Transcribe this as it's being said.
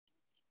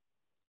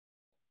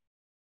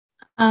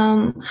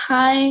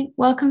Hi,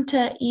 welcome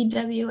to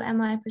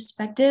EWMI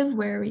Perspective,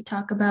 where we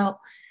talk about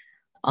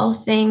all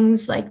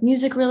things like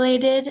music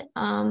related.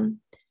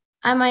 I'm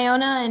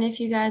Iona, and if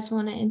you guys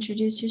want to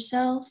introduce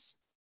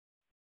yourselves.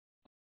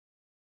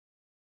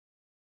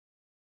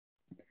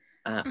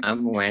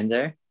 I'm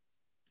Wander.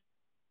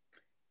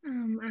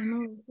 I'm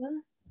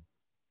Alyssa.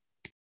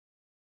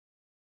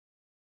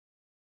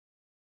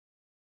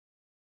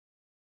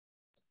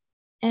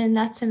 And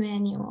that's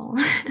Emmanuel.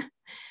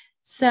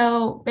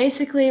 So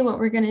basically, what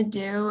we're going to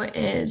do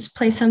is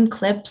play some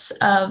clips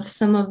of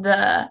some of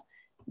the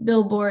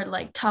Billboard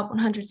like top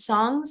 100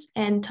 songs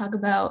and talk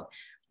about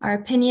our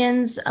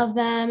opinions of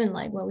them and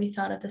like what we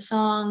thought of the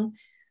song.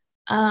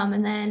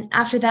 And then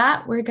after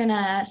that, we're going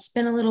to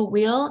spin a little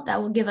wheel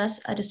that will give us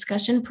a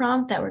discussion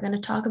prompt that we're going to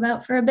talk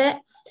about for a bit.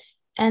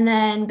 And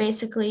then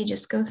basically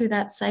just go through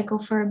that cycle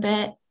for a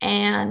bit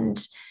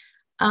and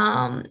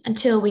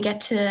until we get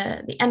to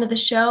the end of the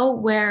show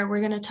where we're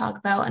going to talk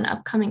about an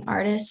upcoming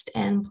artist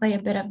and play a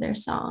bit of their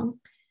song.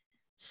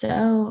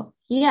 So,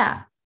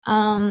 yeah.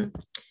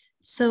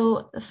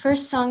 So the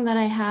first song that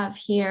I have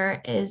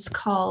here is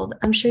called,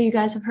 I'm sure you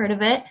guys have heard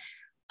of it.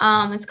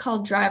 It's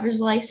called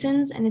Driver's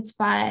License and it's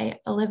by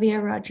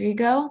Olivia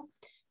Rodrigo.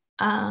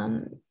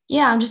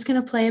 Yeah, I'm just going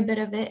to play a bit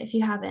of it if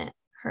you haven't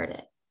heard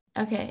it.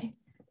 Okay.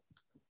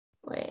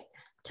 Wait,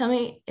 tell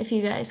me if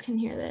you guys can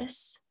hear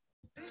this.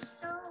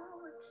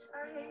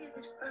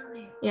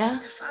 Yeah.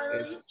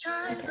 Okay.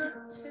 Okay.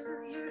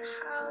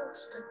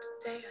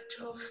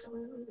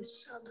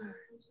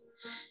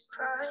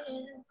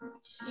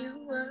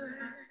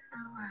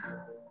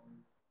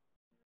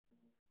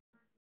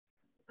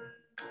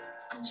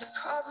 You're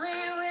probably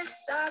with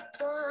that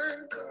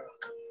one girl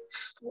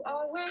who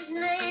always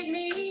made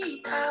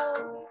me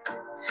doubt.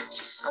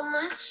 She's so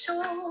much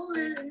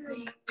older than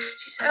me.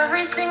 She's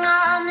everything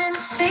I'm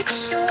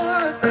insecure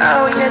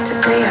about. Yet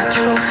today I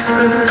drove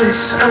through the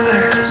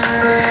suburbs.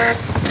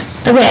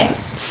 Okay,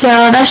 so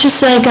that's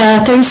just like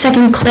a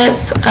 30-second clip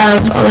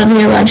of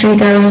Olivia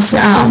Rodrigo's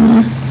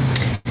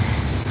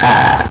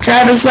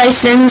driver's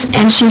license,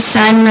 and she's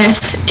signed with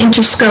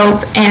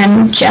Interscope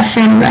and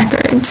Geffen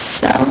Records.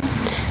 So,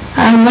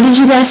 what did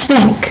you guys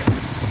think?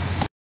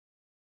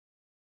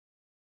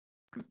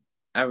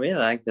 I really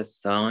like the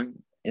song.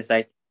 It's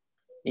like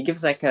it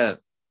gives like a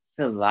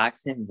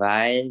relaxing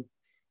vibe.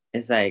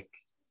 It's like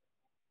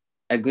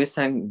a good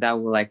song that I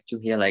would like to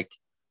hear like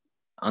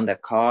on the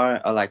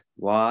car or like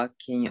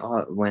walking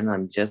or when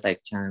I'm just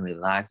like trying to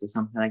relax or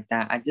something like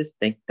that. I just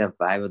think the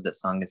vibe of the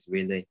song is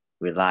really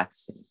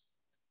relaxing.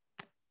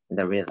 And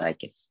I really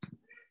like it.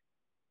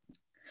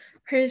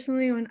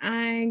 Personally, when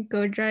I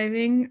go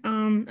driving,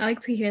 I like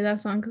to hear that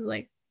song because,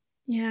 like,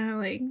 yeah,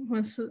 like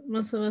most of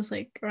us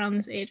like around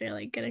this age are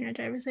like getting our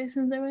driver's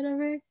license or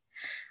whatever.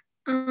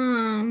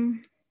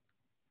 And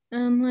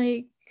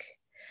like,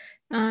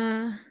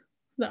 uh,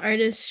 the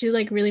artist, she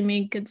like really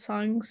made good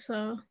songs.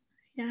 So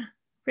yeah,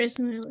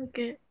 personally, I like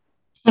it.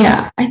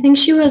 Yeah, I think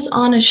she was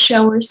on a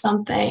show or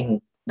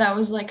something that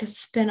was like a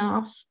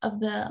spin-off of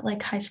the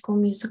like High School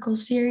Musical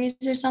series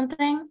or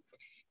something.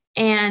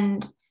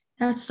 And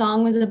that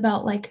song was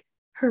about like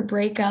her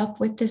breakup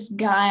with this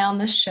guy on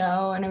the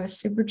show, and it was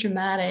super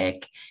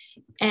dramatic.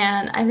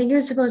 And I think it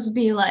was supposed to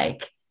be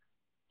like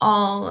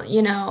all,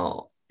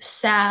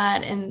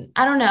 sad. And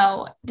I don't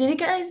know. Did you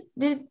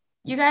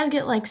guys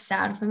get like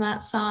sad from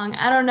that song?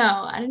 I don't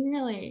know. I didn't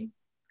really.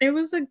 It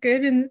was a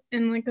good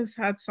and like a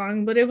sad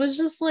song, but it was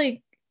just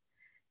like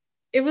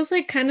it was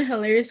like kind of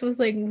hilarious with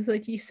like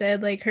you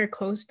said, like her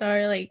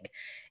co-star. Like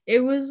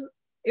it was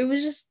it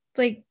was just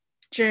like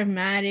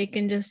dramatic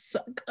and just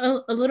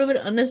a little bit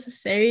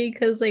unnecessary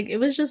because like it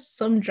was just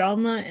some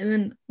drama and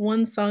then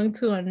one song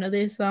to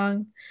another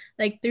song,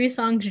 like three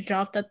songs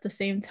dropped at the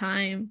same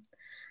time,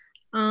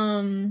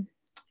 um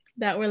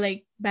that were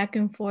like back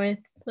and forth.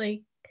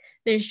 Like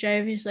there's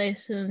driver's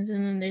license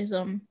and then there's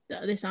the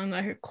other song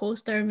that her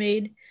co-star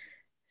made.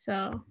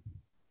 So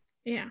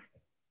yeah.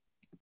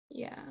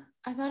 Yeah,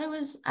 I thought it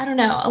was, I don't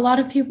know, a lot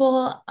of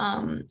people,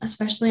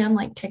 especially on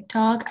like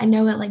TikTok, I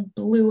know it like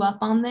blew up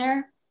on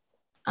there.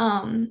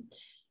 Um,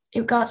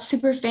 it got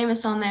super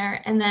famous on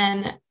there, and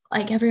then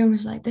like everyone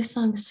was like, this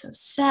song is so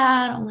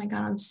sad. Oh my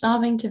God, I'm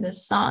sobbing to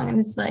this song. And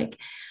it's like,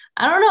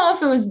 I don't know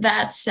if it was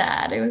that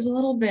sad. It was a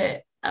little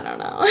bit, I don't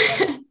know.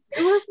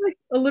 It was like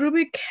a little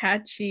bit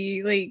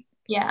catchy. Like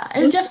Yeah, it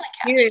was once definitely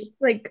you hear it, catchy.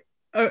 it's like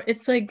or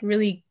it's like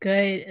really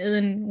good. And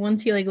then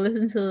once you like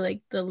listen to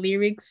like the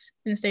lyrics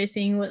and start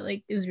seeing what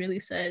like is really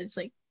said, it's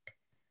like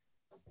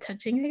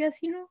touching, I guess,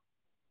 you know?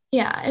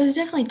 Yeah, it was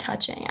definitely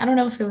touching. I don't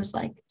know if it was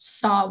like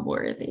sob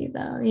worthy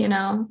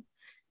though.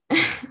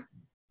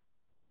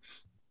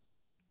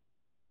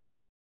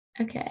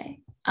 Okay.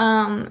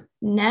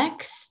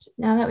 Next,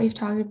 now that we've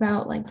talked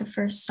about like the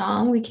first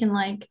song, we can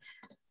like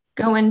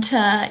go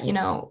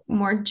into,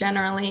 more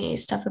generally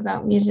stuff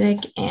about music,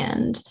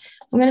 and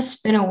I'm gonna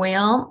spin a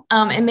wheel.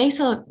 It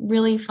makes a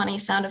really funny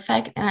sound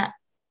effect, and I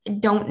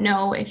don't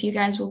know if you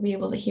guys will be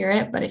able to hear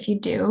it, but if you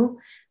do,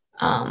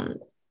 um,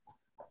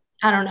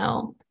 I don't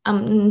know.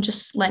 I'm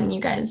just letting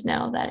you guys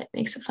know that it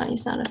makes a funny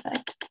sound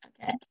effect.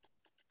 Okay.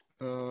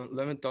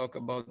 Let me talk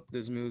about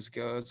this music.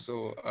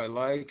 So I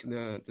like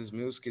this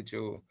music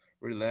to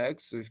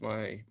relax with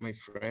my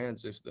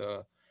friends, with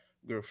the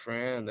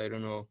girlfriend. I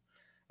don't know,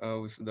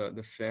 with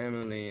the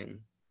family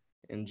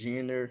and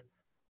dinner.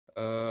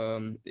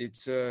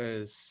 It's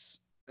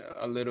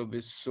a little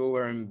bit soul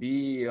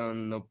R&B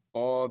and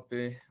pop.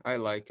 I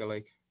like.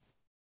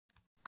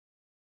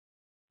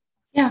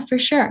 Yeah, for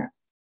sure.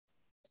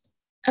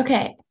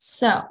 Okay,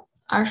 so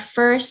our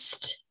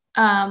first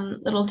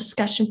little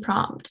discussion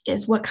prompt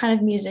is what kind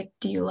of music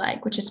do you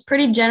like, which is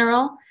pretty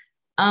general.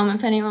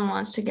 If anyone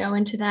wants to go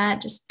into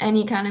that, just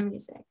any kind of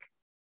music.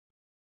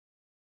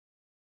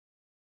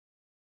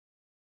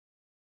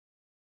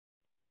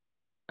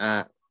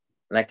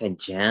 Like a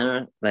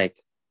genre, like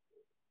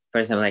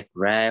for example, like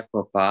rap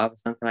or pop,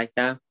 something like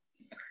that.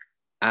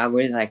 I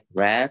really like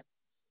rap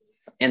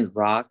and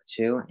rock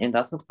too, and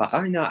also pop.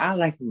 Oh no, I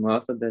like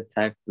most of the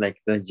type,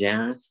 like the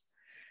genres.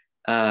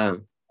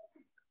 Um,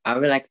 I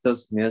really like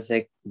those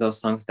music, those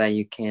songs that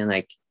you can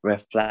like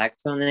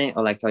reflect on it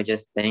or like or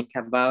just think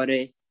about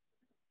it.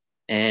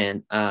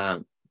 And uh,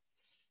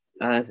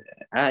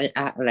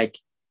 I like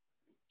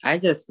I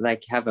just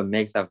like have a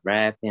mix of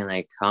rap and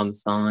like calm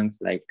songs.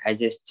 Like I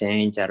just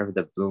change out of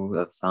the blue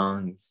of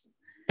songs.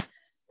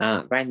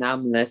 Right now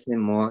I'm listening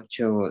more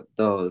to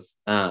those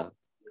I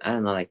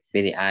don't know, like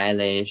Billie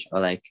Eilish or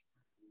like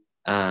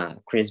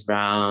Chris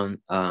Brown,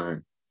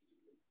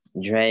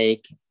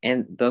 Drake,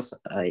 and those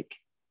like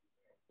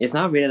it's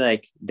not really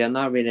like they're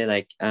not really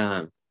like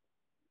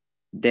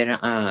they're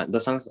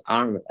those songs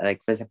aren't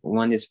like, for example,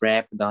 one is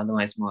rap, the other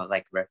one is more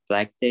like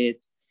reflected.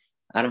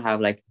 I don't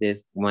have like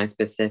this one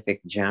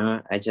specific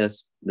genre. I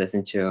just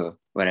listen to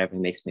whatever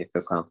makes me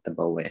feel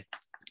comfortable with.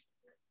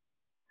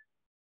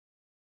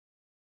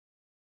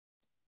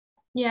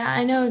 Yeah,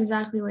 I know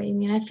exactly what you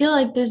mean. I feel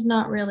like there's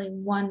not really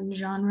one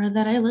genre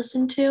that I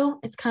listen to.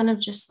 It's kind of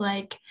just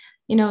like,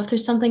 if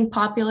there's something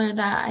popular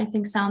that I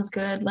think sounds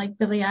good, like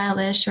Billie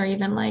Eilish or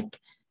even like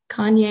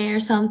Kanye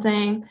or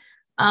something,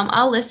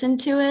 I'll listen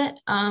to it.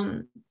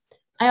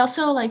 I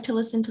also like to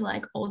listen to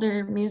like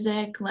older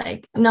music,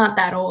 like not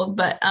that old,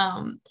 but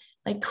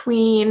like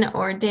Queen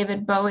or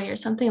David Bowie or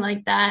something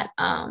like that.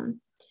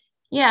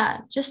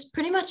 Yeah, just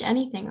pretty much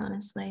anything,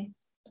 honestly.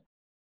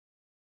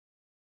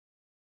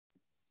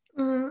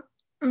 Uh,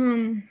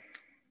 um,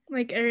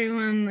 like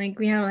everyone, like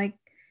we have like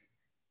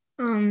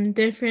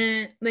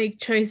different like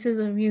choices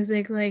of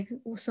music. Like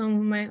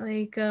some might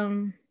like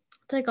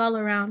it's like all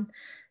around.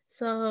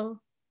 So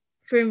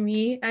for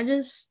me, I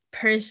just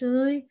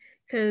personally,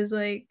 because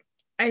like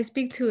I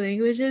speak two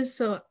languages,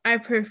 so I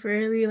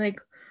preferly like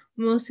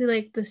mostly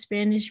like the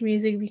Spanish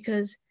music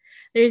because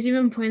there's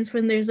even points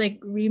when there's like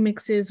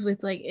remixes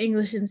with like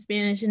English and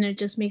Spanish, and it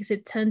just makes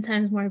it 10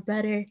 times more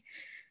better.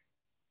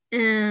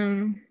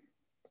 And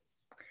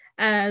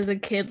as a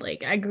kid,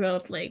 like I grew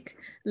up like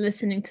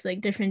listening to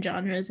like different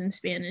genres in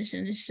Spanish,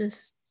 and it's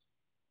just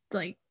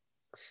like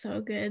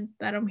so good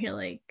that I'm here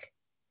like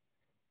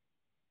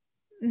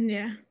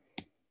yeah.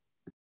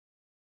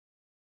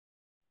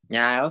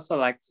 Yeah, I also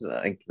like to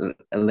like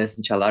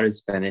listen to a lot of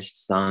Spanish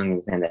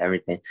songs and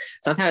everything.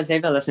 Sometimes I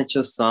even listen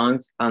to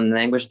songs on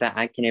language that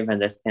I can't even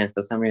understand.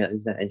 For some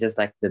reason, I just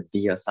like the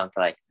beat or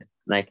something like that.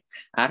 Like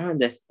I don't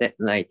understand.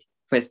 Like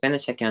for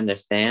Spanish, I can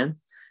understand.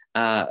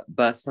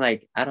 But so,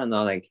 like I don't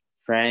know, like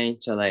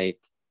French or like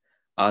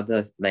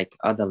other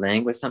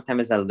language.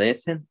 Sometimes I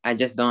listen, I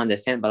just don't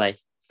understand. But like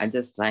I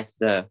just like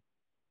I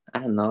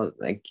don't know,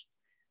 like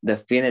the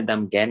feeling that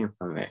I'm getting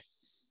from it.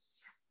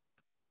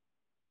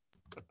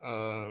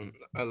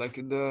 I like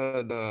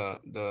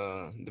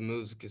the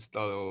music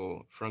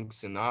style Frank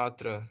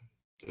Sinatra,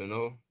 you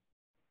know.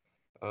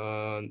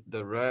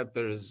 The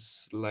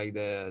rappers like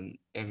the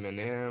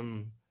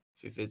Eminem,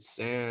 50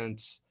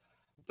 Cent,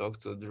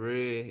 Dr.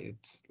 Dre,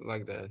 it's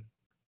like that.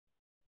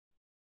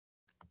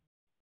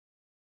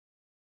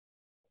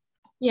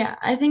 Yeah,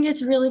 I think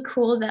it's really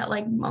cool that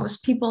like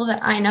most people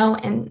that I know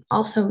and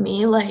also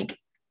me like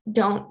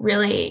don't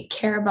really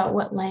care about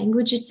what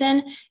language it's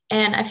in.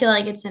 And I feel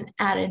like it's an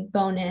added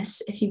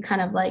bonus if you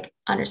kind of like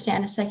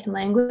understand a second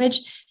language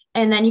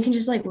and then you can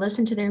just like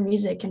listen to their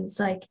music and it's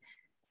like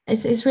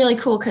it's really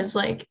cool because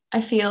like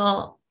I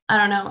feel I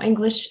don't know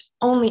English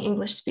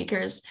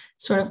speakers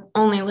sort of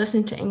only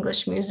listen to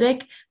English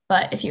music,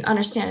 but if you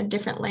understand a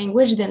different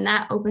language, then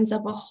that opens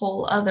up a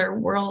whole other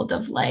world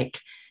of like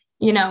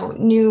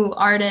new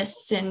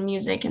artists and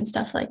music and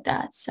stuff like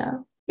that.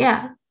 So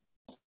yeah.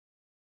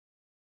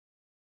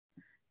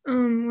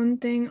 One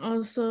thing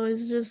also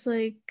is just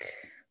like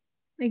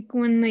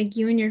when like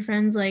you and your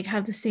friends like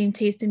have the same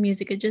taste in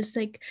music, it just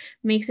like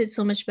makes it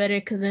so much better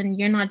because then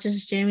you're not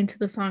just jamming to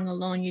the song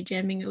alone, you're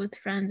jamming it with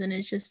friends, and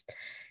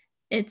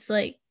it's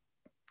like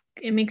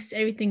it makes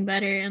everything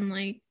better and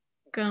like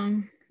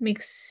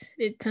makes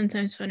it 10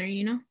 times funner,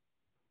 you know.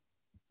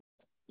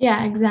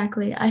 Yeah,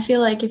 exactly. I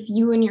feel like if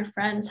you and your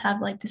friends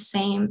have like the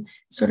same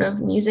sort of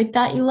music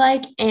that you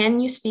like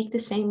and you speak the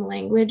same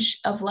language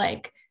of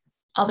like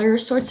other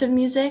sorts of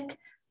music,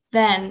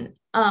 then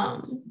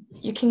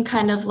you can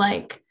kind of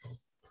like,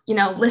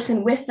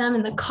 listen with them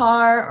in the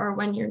car or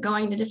when you're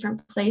going to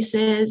different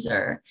places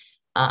or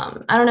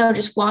I don't know,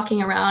 just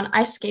walking around.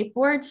 I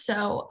skateboard,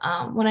 so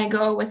when I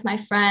go with my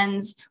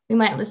friends, we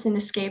might listen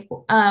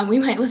to we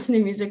might listen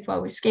to music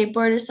while we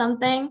skateboard or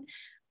something.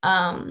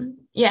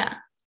 Yeah.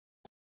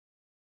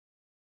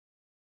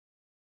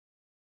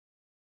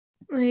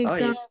 Oh,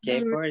 you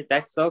skateboard?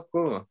 That's so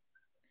cool.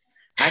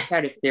 I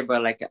tried to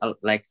skateboard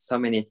like so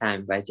many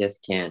times, but I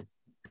just can't.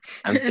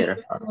 I'm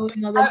scared of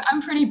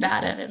I'm pretty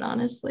bad at it,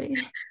 honestly.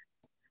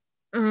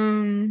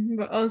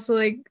 But also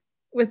like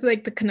with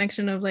like the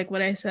connection of like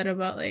what I said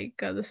about like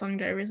the song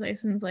driver's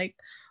license, like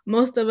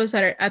most of us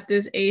that are at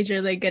this age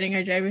are like getting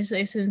our driver's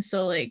license,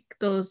 so like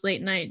those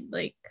late night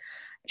like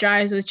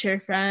drives with your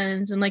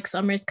friends, and like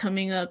summer's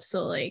coming up,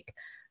 so like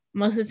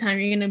most of the time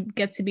you're gonna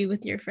get to be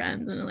with your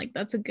friends, and like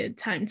that's a good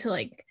time to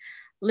like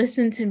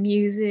listen to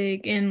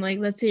music. And like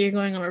let's say you're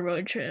going on a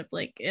road trip,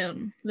 like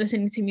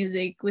listening to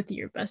music with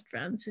your best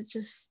friends, it's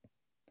just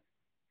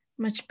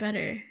much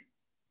better.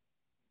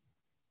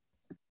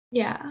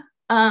 Yeah.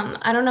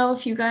 I don't know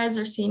if you guys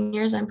are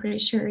seniors. I'm pretty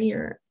sure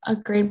you're a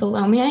grade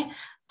below me.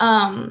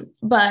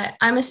 But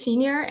I'm a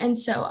senior, and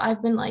so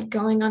I've been like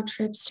going on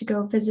trips to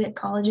go visit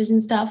colleges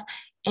and stuff.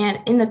 And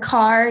in the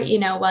car,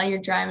 while you're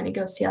driving to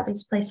go see all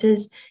these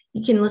places,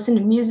 you can listen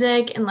to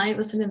music and like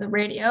listen to the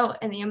radio.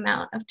 And the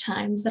amount of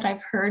times that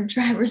I've heard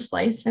Driver's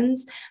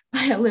License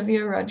by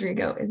Olivia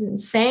Rodrigo is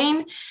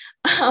insane.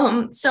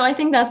 So I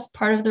think that's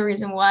part of the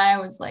reason why I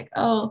was like,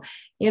 oh,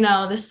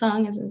 this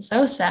song isn't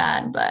so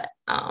sad. But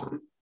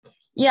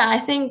yeah, I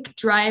think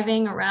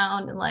driving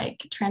around and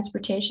like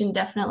transportation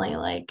definitely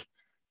like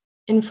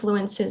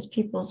influences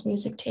people's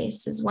music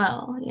tastes as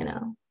well.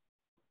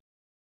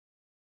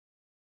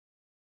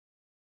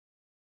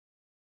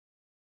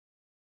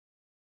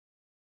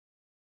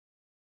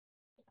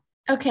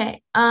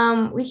 Okay,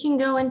 we can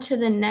go into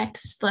the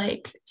next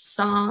like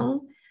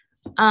song.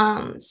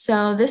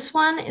 So this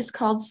one is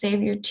called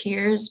Save Your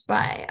Tears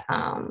by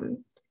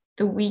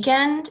The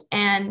Weeknd,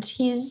 and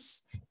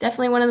he's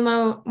definitely one of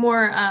the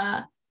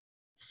more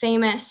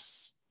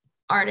famous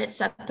artists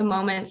at the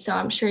moment. So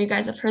I'm sure you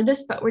guys have heard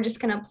this, but we're just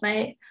gonna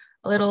play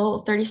a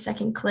little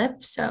 30-second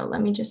clip. So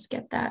let me just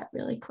get that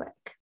really quick.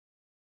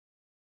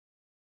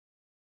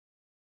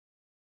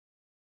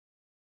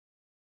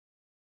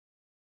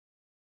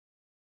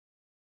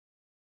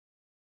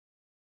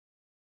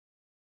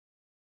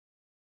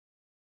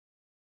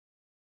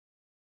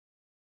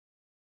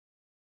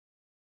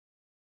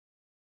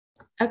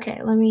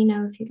 Okay, let me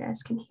know if you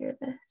guys can hear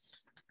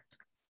this.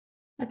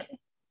 Okay.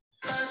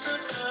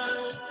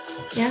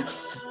 Yeah.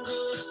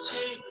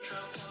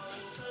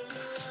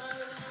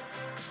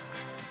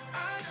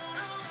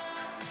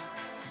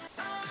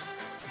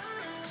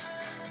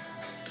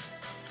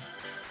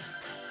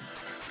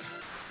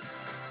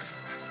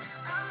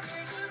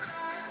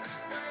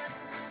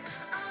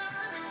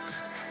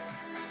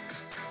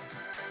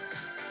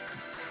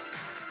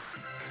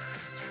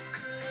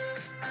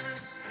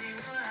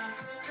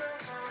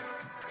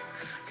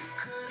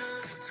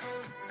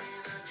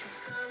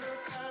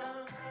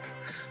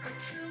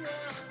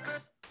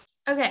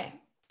 Okay,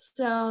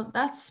 so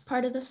that's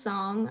part of the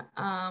song.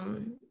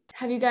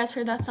 Have you guys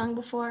heard that song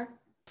before?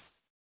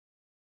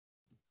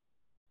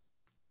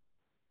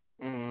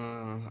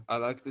 I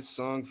like this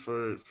song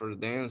for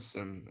dance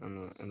and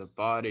the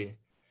party,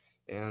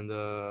 and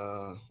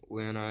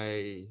when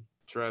I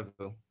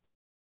travel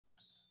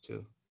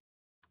too,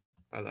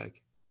 I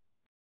like.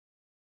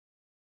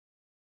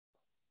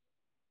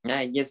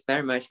 Yeah, it gets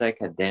very much like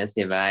a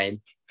dancey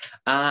vibe.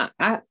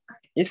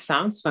 It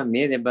sounds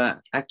familiar, but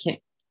I can't.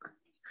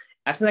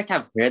 I feel like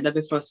I've heard that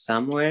before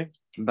somewhere,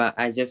 but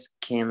I just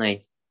can't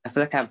like. I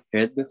feel like I've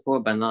heard before,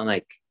 but not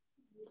like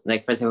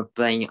for example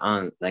playing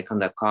on like on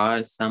the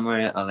car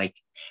somewhere or like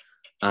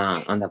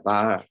on the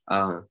bar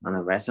on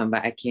a restaurant,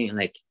 but I can't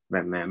like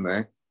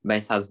remember. But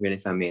it sounds really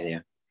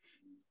familiar.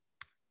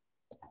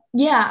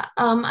 Yeah,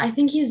 I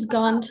think he's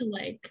gone to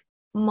like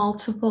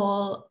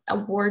multiple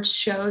awards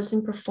shows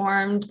and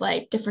performed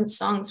like different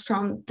songs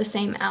from the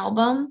same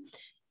album,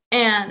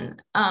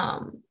 and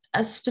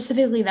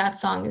specifically that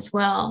song as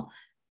well.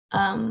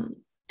 And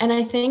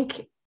I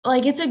think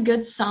like it's a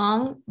good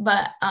song,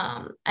 but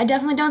I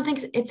definitely don't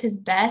think it's his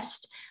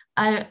best.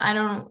 I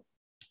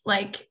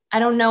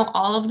don't know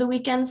all of the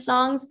Weeknd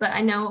songs, but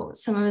I know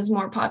some of his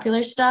more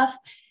popular stuff,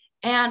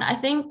 and I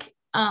think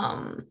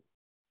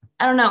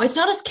I don't know, it's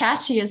not as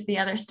catchy as the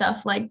other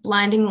stuff like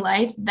Blinding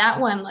Lights.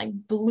 That one like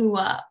blew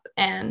up,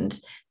 and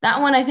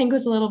that one I think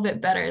was a little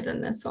bit better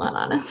than this one,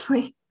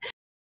 honestly.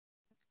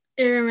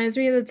 It reminds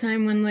me of the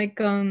time when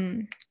like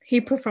he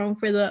performed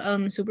for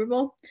the Super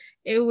Bowl.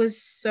 It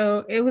was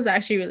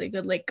actually really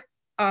good, like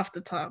off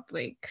the top.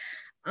 Like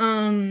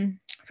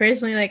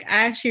personally, like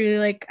I actually really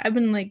like, I've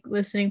been like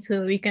listening to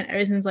The Weeknd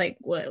ever since like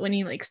when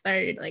he like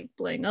started like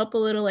blowing up a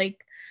little,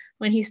 like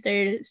when he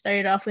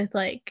started off with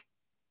like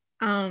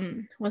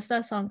what's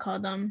that song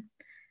called?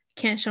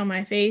 Can't Show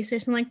My Face or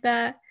something like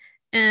that.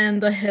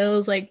 And The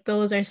Hills, like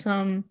those are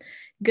some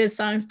good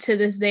songs to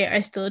this day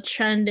are still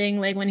trending.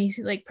 Like when he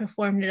like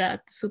performed it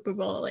at the Super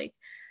Bowl, like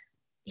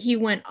he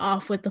went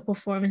off with the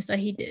performance that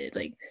he did.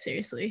 Like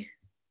seriously.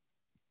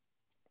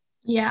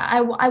 Yeah,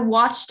 I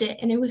watched it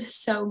and it was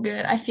so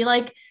good. I feel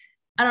like,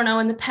 I don't know,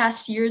 in the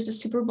past years, the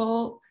Super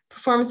Bowl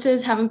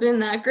performances haven't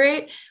been that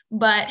great,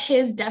 but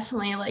his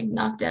definitely like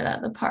knocked it out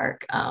of the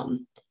park.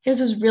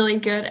 His was really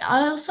good.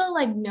 I also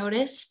like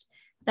noticed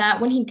that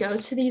when he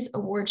goes to these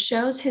award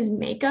shows, his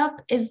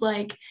makeup is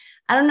like,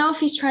 I don't know if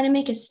he's trying to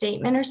make a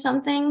statement or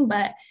something,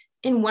 but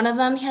in one of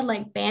them, he had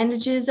like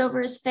bandages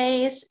over his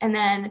face. And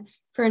then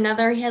for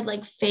another, he had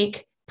like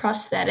fake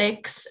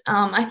prosthetics.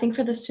 I think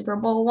for the Super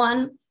Bowl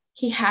one,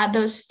 he had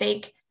those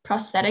fake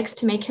prosthetics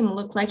to make him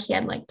look like he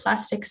had like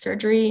plastic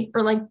surgery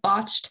or like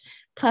botched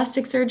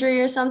plastic surgery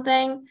or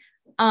something.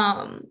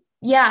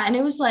 Yeah, and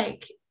it was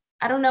like,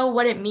 I don't know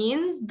what it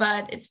means,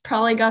 but it's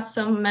probably got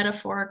some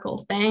metaphorical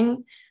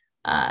thing.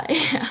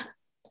 Yeah.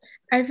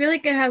 I feel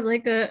like it has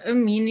like a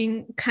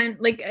meaning kind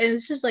like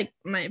it's just like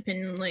my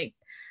opinion, like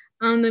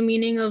the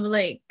meaning of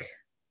like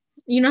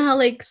you know how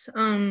like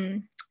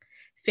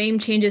fame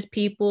changes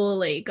people,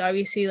 like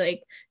obviously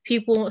like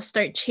people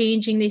start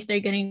changing, they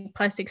start getting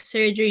plastic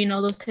surgery and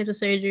all those types of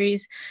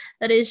surgeries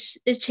that is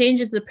it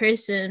changes the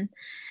person.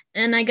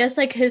 And I guess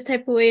like his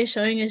type of way of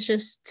showing is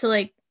just to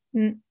like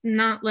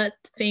not let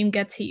fame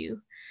get to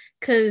you,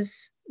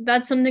 because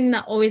that's something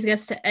that always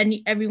gets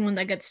to everyone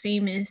that gets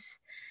famous.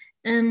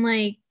 And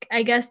like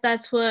I guess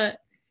that's what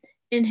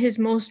in his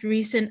most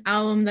recent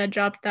album that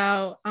dropped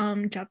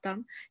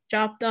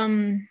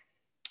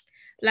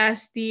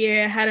last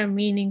year had a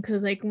meaning,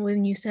 because like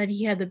when you said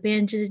he had the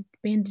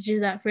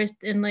bandages at first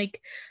and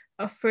like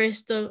a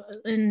first of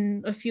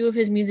in a few of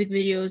his music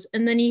videos,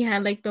 and then he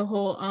had like the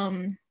whole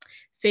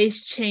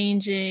face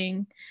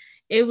changing.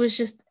 It was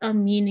just a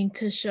meaning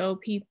to show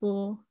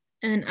people.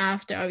 And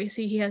after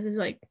obviously he has his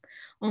like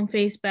own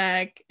face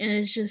back, and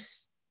it's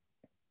just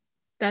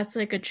that's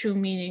like a true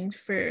meaning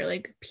for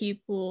like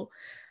people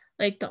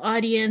like the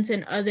audience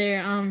and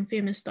other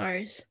famous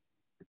stars.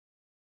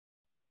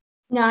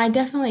 No, I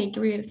definitely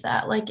agree with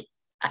that. Like,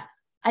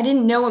 I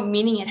didn't know what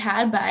meaning it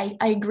had, but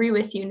I agree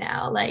with you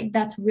now. Like,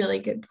 that's a really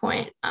good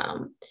point.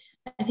 I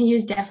think he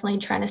was definitely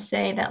trying to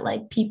say that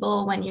like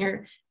people, when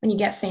you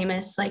get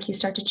famous, like you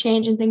start to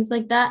change and things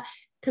like that.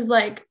 Cause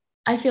like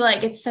I feel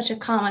like it's such a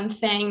common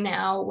thing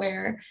now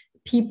where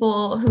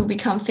people who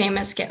become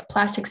famous get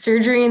plastic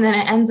surgery and then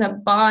it ends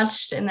up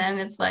botched and then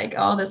it's like,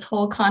 oh, this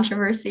whole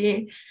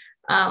controversy.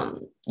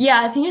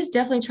 Yeah, I think he's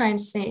definitely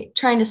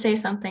trying to say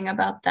something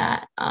about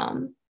that.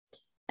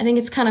 I think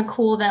it's kind of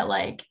cool that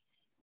like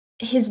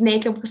his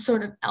makeup was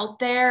sort of out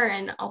there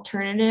and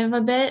alternative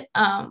a bit,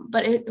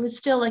 but it was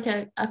still like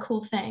a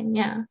cool thing.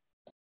 Yeah.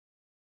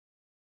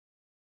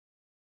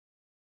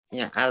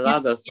 Yeah, I Yeah.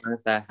 love those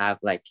songs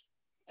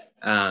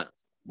uh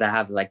that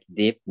have like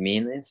deep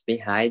meanings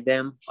behind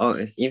them,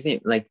 or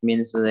even like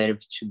meanings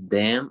related to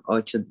them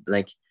or to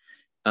like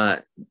uh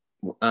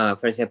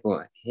for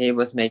example, he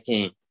was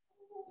making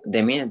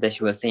the meaning that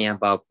she was saying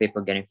about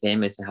people getting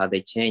famous and how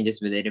they change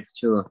is related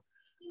to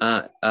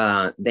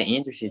the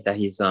industry that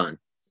he's on,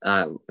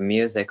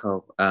 music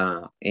or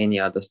any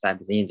other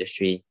type of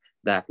industry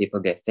that people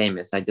get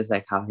famous. I just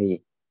like how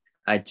he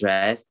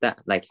addressed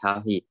that, like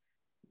how he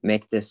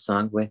make this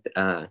song with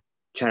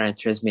trying to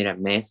transmit a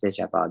message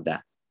about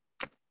that.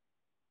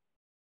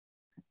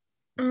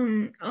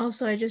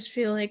 Also I just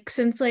feel like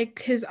since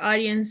like his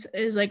audience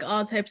is like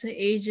all types of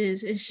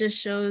ages, it just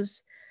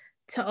shows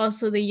to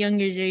also the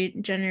younger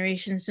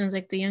generation, since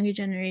like the younger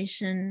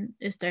generation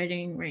is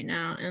starting right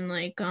now, and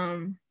like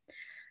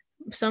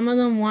some of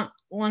them want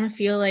to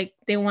feel like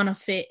they want to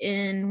fit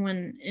in,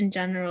 when in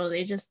general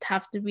they just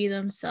have to be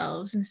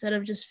themselves instead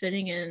of just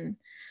fitting in.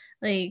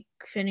 Like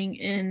fitting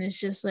in is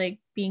just like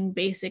being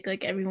basic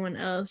like everyone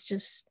else.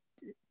 Just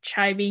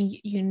try being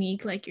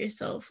unique like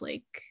yourself.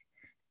 Like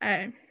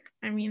i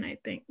I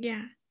think,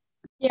 yeah.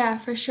 Yeah,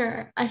 for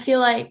sure. I feel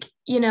like,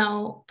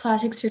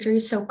 plastic surgery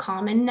is so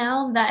common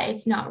now that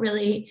it's not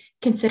really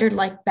considered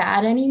like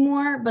bad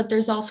anymore, but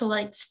there's also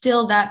like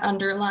still that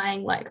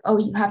underlying like, oh,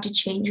 you have to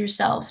change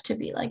yourself to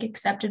be like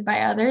accepted by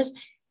others.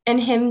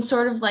 And him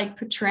sort of like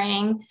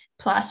portraying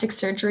plastic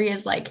surgery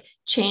as like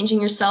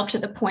changing yourself to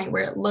the point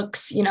where it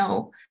looks,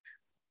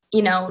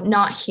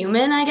 not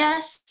human, I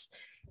guess,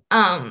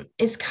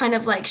 is kind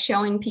of like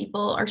showing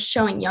people or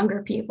showing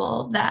younger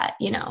people that,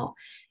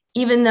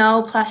 even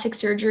though plastic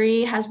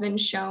surgery has been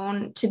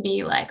shown to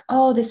be like,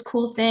 oh, this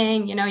cool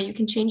thing, you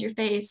can change your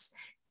face,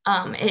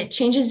 it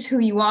changes who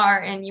you are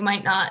and you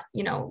might not,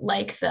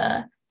 like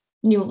the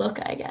new look,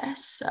 I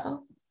guess.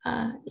 So,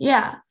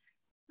 yeah,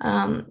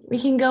 we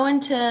can go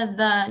into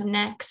the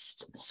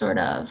next sort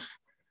of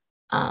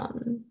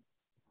um,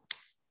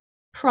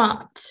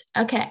 prompt.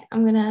 Okay,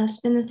 I'm going to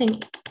spin the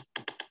thingy.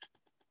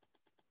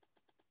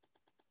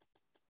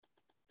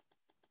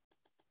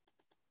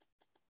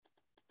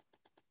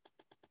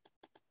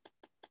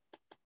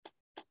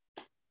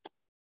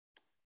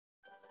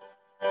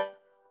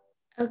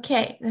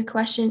 Okay, the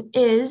question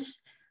is,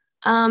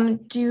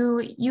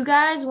 Do you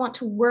guys want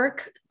to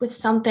work with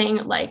something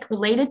like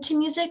related to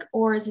music,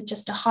 or is it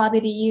just a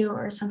hobby to you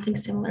or something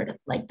similar to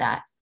like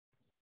that?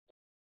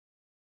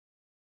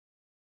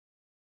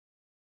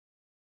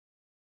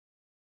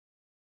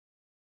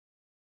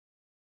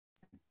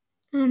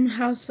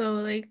 How so?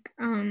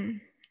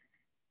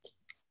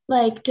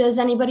 Like, does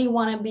anybody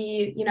want to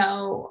be,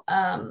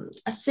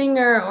 a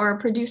singer or a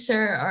producer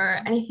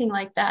or anything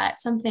like that?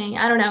 Something,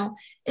 I don't know.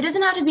 It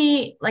doesn't have to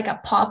be like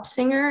a pop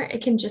singer.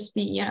 It can just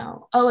be,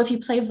 oh, if you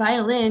play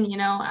violin,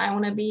 I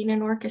want to be in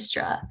an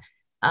orchestra.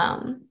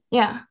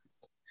 Yeah.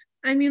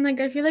 I mean, like,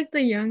 I feel like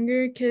the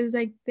younger kids,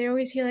 like, they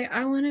always hear, like,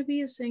 I want to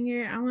be a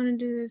singer, I want to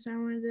do this, I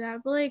want to do that.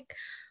 But, like,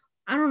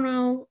 I don't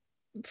know.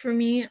 For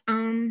me,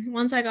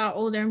 once I got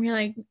older, I'm here,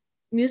 like,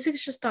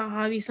 music's just a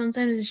hobby.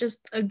 Sometimes it's just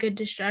a good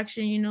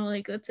distraction,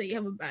 like, let's say you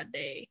have a bad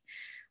day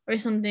or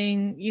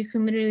something. You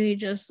can literally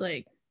just,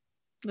 like,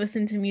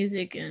 listen to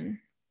music and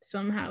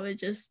somehow it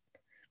just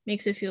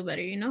makes it feel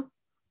better.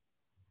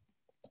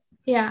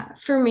 Yeah,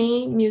 for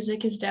me,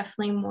 music is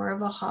definitely more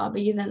of a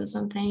hobby than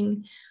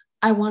something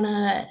I want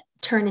to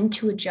turn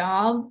into a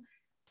job.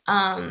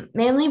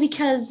 Mainly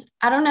because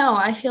I don't know,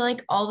 I feel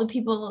like all the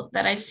people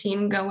that I've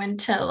seen go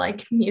into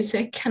like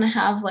music kind of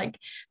have like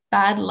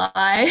bad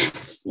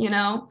lives,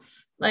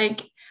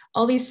 like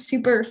all these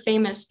super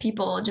famous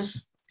people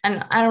just,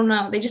 and I don't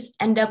know, they just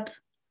end up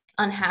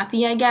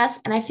unhappy, I guess.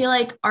 And I feel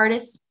like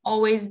artists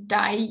always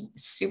die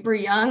super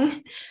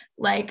young.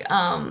 Like,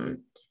 I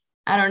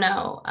don't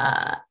know,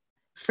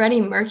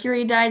 Freddie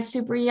Mercury died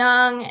super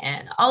young,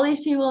 and all these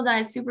people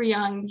died super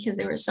young because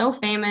they were so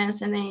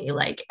famous and they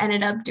like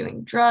ended up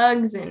doing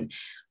drugs and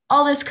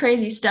all this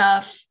crazy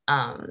stuff.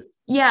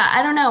 Yeah,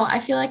 I don't know. I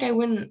feel like I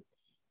wouldn't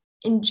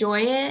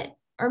enjoy it,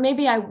 or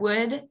maybe I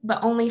would,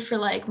 but only for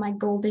like my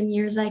golden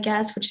years, I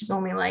guess, which is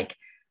only like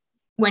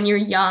when you're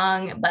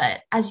young.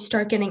 But as you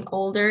start getting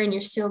older and you're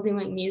still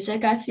doing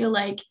music, I feel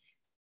like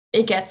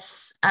it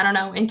gets, I don't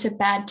know, into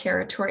bad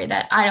territory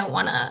that I don't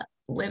want to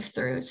live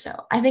through. So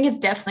I think it's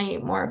definitely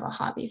more of a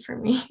hobby for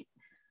me.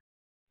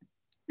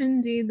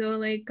 Indeed,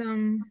 though, I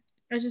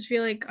just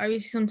feel like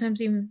obviously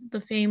sometimes even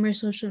the fame or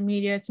social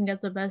media can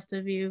get the best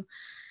of you,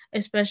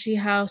 especially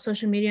how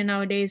social media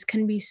nowadays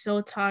can be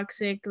so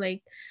toxic.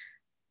 Like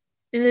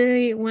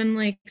literally when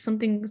like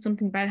something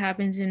bad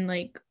happens in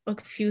like a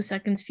few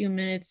seconds, few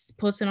minutes,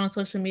 posted on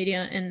social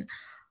media and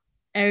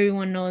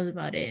everyone knows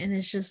about it. And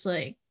it's just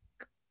like,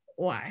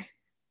 why?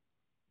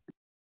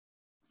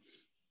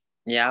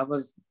 Yeah, I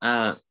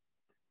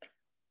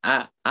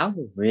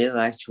would really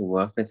like to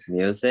work with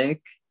music,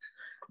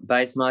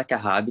 but it's more like a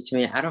hobby to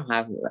me. I don't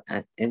have,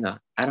 I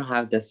don't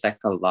have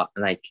the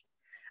like,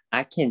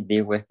 I can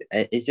deal with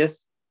it. It's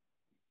just,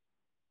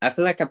 I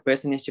feel like a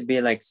person needs to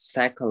be like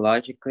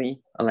psychologically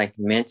or like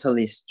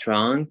mentally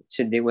strong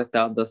to deal with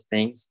all those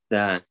things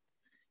that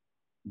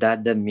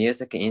the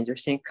music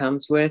industry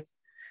comes with.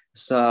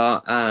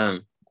 So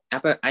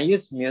I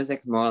use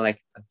music more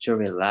like to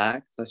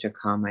relax or to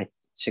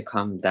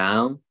calm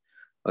down,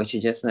 or to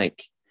just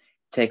like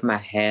take my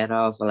head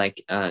off, or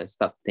like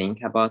stop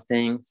thinking about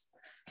things.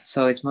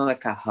 So it's more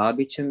like a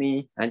hobby to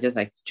me. I just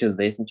like to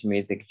listen to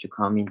music to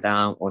calm me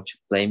down, or to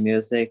play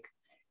music.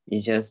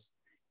 It's just,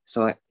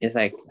 so it's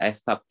like I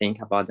stop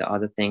thinking about the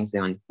other things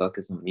and only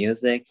focus on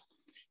music.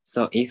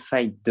 So if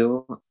I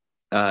do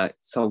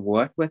so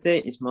work with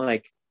it, it's more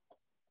like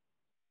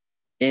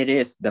it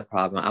is the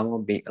problem. I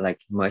won't be like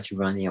much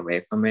running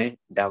away from it.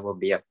 That will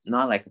be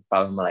not like a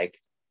problem, like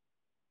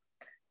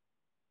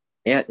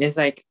yeah, it's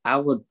like I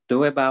would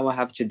do it, but I will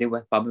have to deal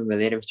with problem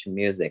related to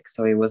music.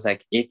 So it was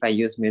like if I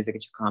use music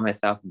to calm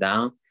myself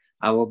down,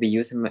 I will be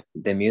using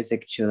the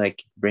music to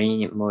like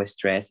bring more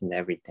stress and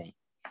everything.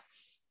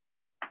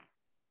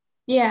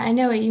 Yeah, I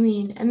know what you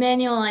mean.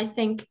 Emmanuel, I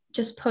think,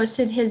 just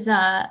posted his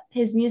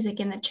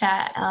music in the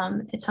chat.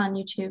 It's on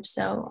YouTube,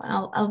 so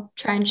I'll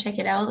try and check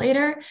it out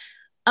later.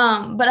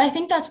 But I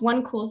think that's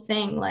one cool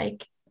thing.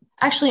 Like,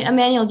 actually,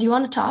 Emmanuel, do you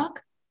want to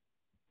talk?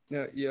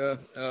 Yeah.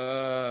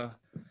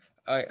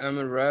 I'm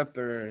a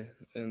rapper,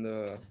 and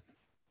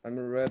I'm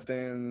a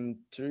rapping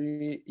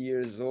 3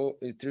 years old.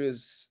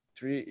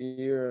 3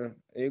 year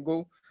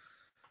ago.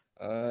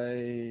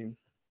 I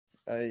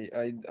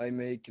I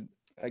make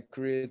I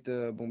create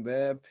a boom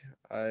bap.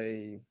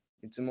 I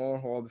It's more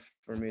hobby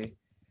for me.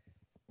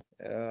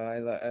 I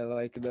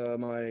like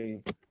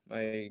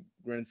my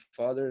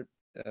grandfather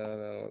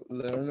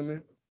learned me.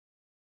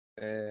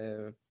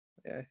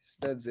 Yeah,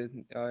 that's it.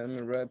 I'm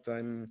a rap.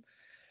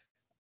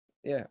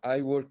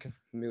 I work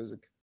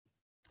music.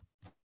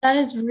 That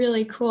is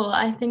really cool.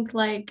 I think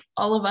like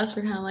all of us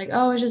were kind of like,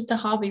 oh, it's just a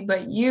hobby,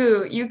 but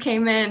you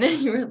came in and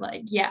you were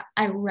like, yeah,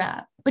 I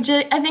rap, which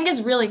I think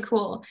is really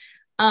cool.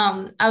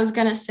 I was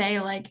gonna say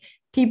like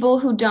people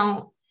who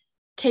don't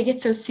take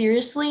it so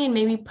seriously and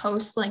maybe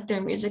post like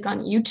their music on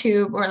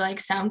YouTube or like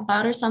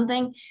SoundCloud or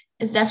something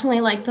is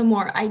definitely like the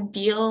more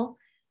ideal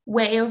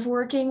way of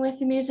working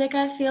with music,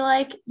 I feel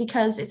like,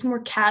 because it's more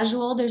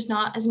casual. There's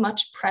not as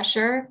much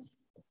pressure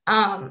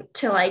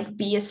to like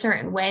be a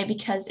certain way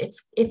because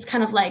it's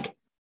kind of like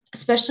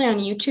especially on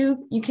YouTube,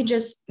 you can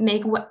just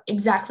make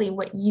exactly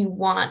what you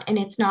want, and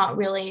it's not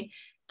really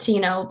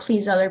to,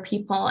 please other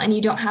people, and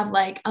you don't have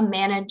like a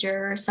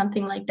manager or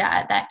something like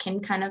that that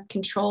can kind of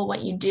control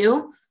what you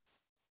do.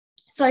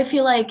 So I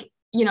feel like,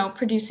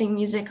 producing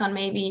music on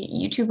maybe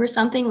YouTube or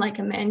something like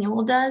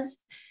Emmanuel does,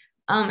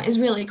 is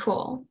really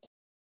cool.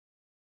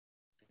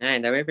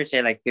 And I really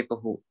appreciate like people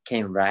who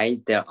can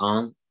write their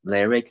own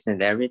lyrics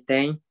and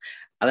everything.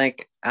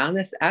 Like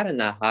honest, I don't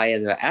know how I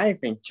do it. I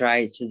even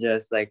tried to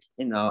just like,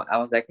 I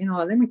was like,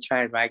 let me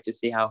try it right to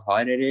see how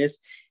hard it is.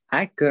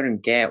 I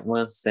couldn't get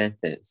one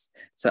sentence.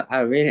 So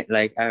I really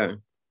like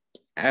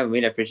I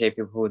really appreciate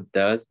people who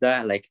does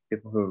that, like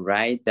people who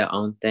write their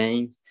own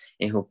things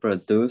and who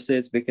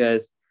produces,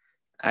 because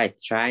I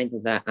tried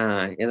that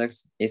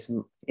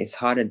it's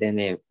harder than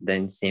it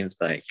seems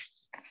like.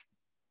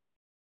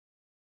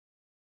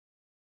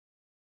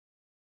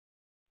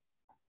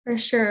 For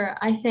sure.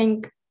 I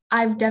think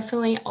I've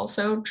definitely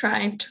also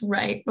tried to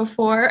write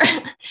before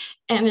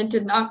and it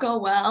did not go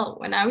well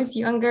when I was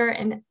younger,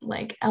 in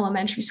like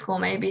elementary school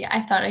maybe. I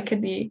thought I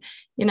could be,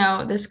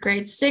 this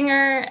great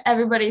singer.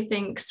 Everybody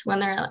thinks when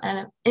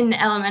they're in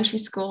elementary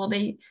school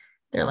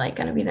they're like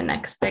going to be the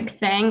next big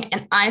thing,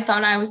 and I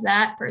thought I was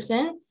that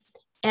person.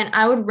 And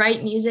I would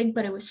write music,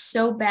 but it was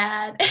so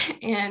bad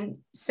and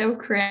so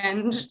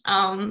cringe.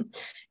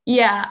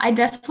 Yeah, I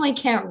definitely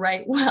can't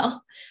write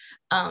well.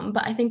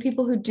 But I think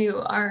people who do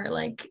are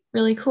like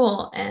really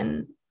cool.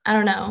 And I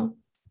don't know.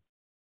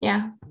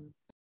 Yeah.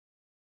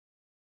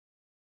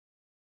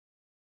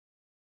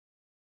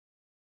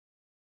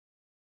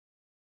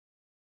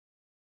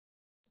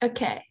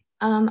 Okay.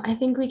 I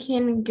think we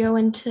can go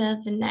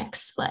into the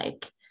next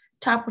like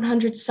top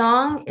 100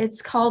 song.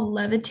 It's called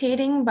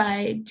Levitating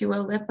by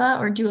Dua Lipa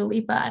or Dua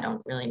Lipa. I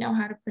don't really know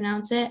how to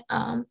pronounce it.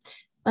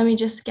 Let me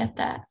just get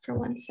that for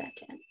 1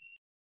 second.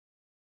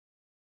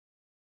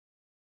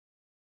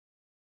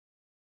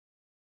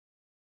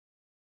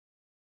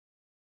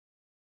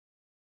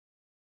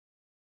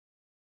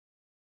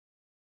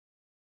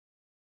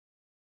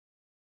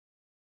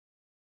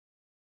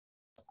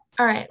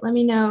 All right, let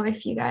me know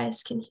if you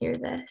guys can hear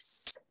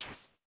this.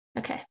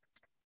 Okay.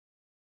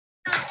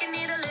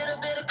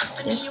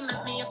 This.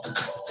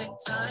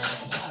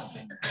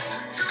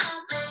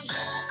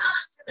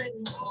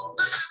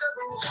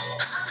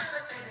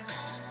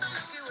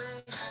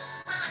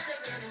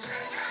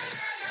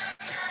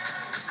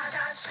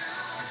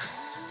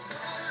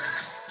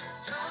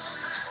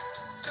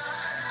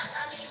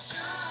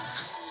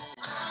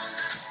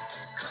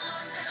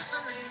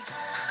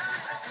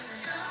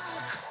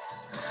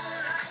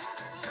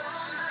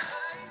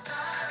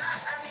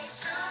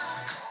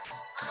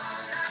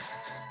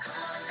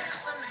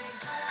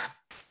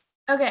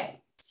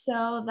 Okay,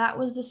 so that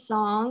was the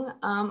song.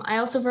 I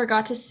also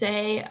forgot to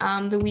say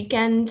The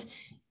Weeknd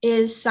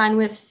is signed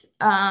with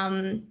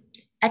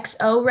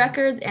XO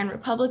Records and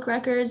Republic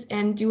Records,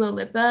 and Dua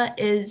Lipa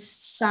is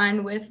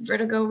signed with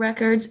Vertigo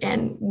Records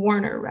and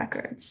Warner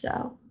Records.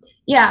 So,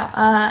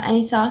 yeah,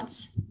 any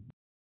thoughts?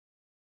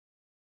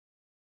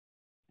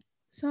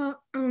 So,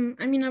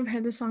 I mean, I've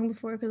heard the song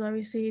before because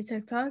obviously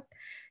TikTok,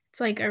 it's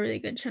like a really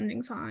good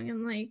trending song,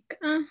 and like,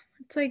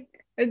 it's like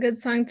a good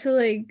song to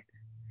like.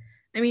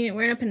 I mean,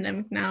 we're in a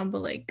pandemic now,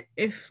 but like,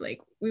 if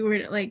like we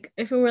were like,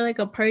 if it were like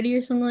a party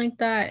or something like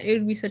that, it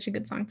would be such a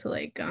good song to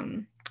like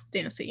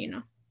dance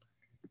to.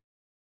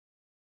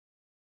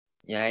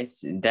 Yeah, it's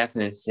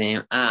definitely the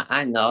same.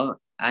 I know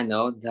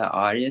the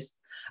artist.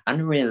 I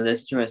don't really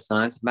listen to her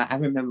songs, but I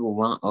remember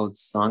one old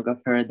song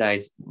of her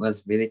that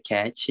was really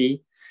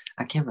catchy.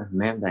 I can't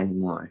remember that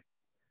anymore.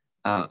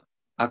 Oh,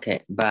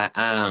 okay, but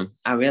I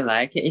really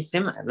like it. It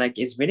seems like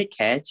it's really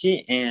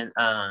catchy, and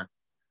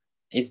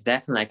it's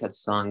definitely like a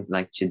song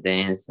like to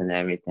dance and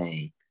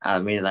everything. I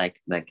really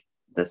like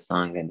the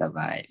song and the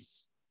vibe.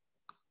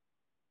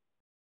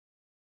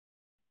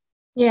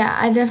 Yeah,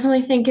 I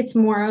definitely think it's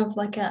more of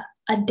like a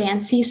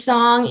dancey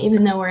song,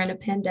 even though we're in a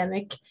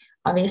pandemic,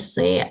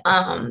 obviously.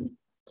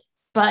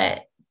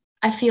 But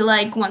I feel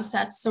like once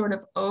that's sort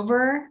of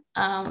over,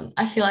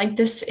 I feel like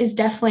this is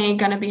definitely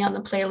going to be on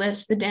the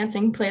playlist, the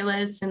dancing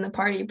playlist and the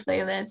party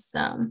playlist.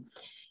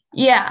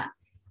 Yeah,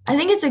 I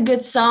think it's a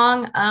good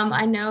song.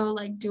 I know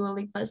like Dua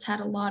Lipa's had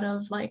a lot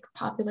of like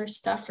popular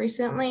stuff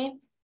recently.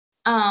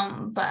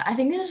 But I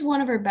think this is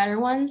one of her better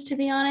ones, to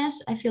be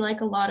honest. I feel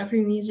like a lot of her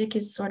music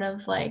is sort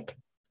of like,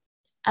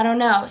 I don't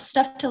know,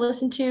 stuff to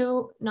listen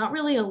to, not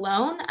really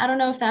alone. I don't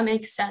know if that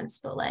makes sense,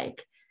 but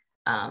like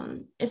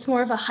it's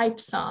more of a hype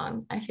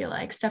song. I feel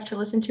like stuff to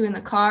listen to in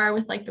the car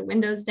with like the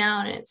windows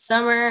down and it's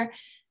summer,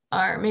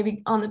 or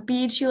maybe on the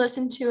beach you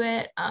listen to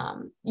it.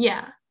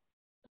 Yeah.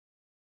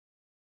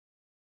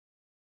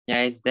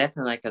 Yeah, it's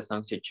definitely like a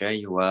song to cheer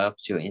you up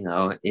to,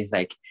 it's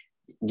like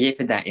give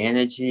it that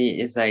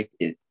energy. It's like,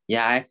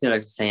 yeah, I feel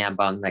like saying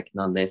about like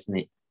not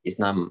listening. It's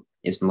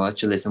more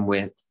to listen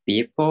with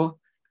people.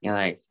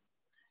 Like,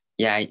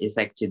 yeah, it's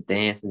like to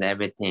dance and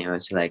everything, or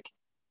to like,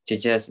 to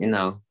just,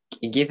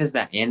 it gives us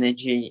that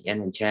energy,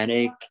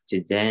 energetic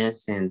to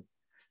dance. And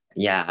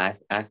yeah,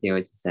 I feel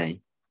it's the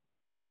same.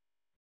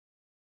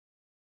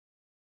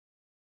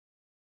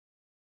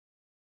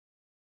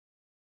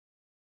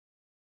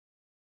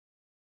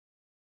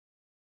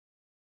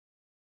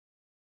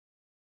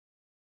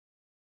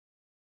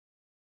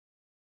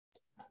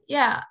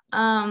 Yeah,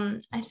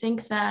 I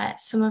think that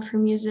some of her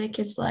music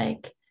is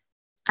like,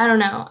 I don't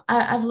know,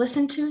 I've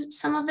listened to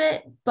some of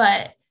it,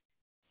 but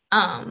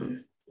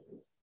um,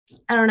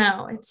 I don't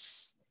know,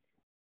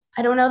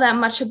 I don't know that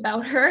much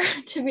about her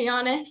to be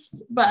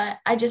honest, but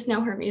I just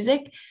know her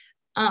music.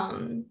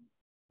 Um,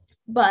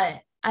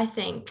 but I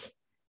think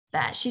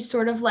that she's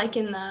sort of like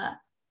in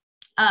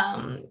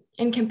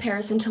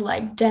comparison to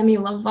like Demi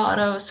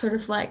Lovato, sort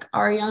of like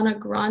Ariana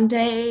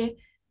Grande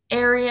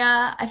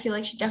area. I feel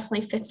like she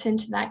definitely fits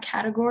into that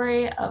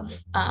category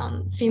of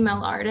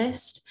female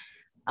artist.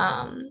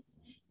 Um,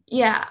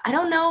 yeah, I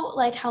don't know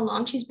like how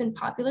long she's been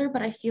popular,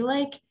 but I feel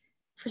like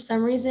for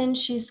some reason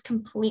she's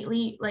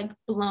completely like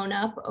blown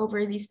up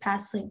over these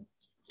past like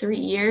 3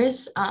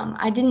 years.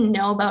 I didn't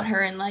know about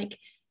her in like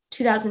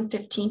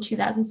 2015,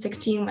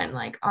 2016 when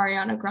like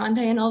Ariana Grande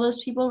and all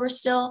those people were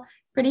still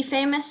pretty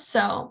famous.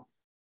 So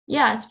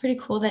yeah, it's pretty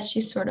cool that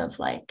she's sort of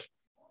like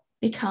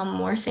become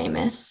more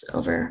famous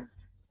over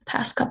the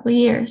past couple of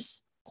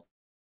years.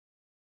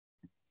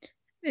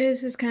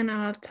 This is kind of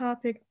off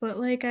topic, but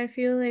like I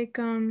feel like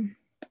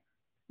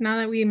now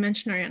that we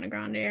mentioned Ariana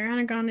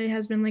Grande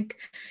has been like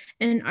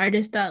an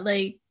artist that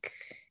like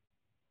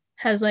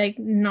has like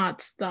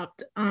not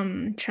stopped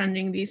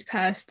trending these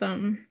past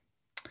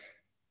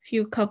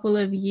few couple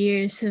of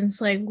years since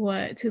like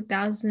what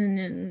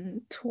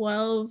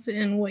 2012,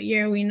 and what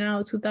year are we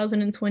now,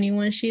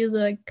 2021. She is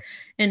like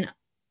an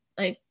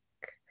like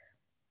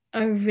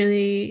a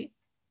really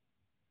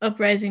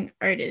uprising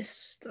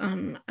artist. I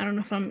don't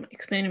know if I'm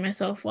explaining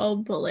myself well,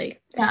 but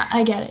like Yeah,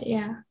 I get it.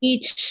 Yeah.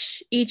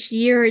 each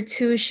year or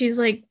two she's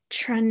like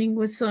trending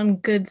with some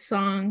good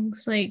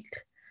songs. Like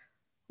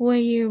what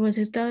year was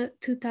it?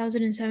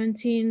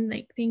 2017,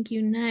 like Thank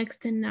You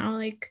Next, and now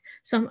like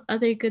some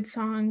other good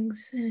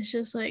songs, and it's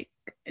just like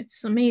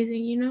it's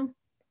amazing, you know.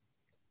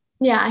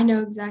 Yeah, I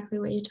know exactly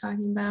what you're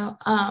talking about.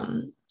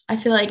 I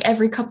feel like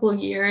every couple of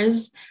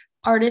years,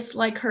 artists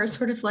like her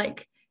sort of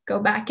like go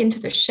back into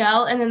their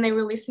shell and then they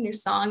release a new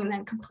song and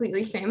then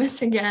completely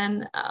famous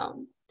again.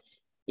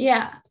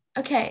 Yeah.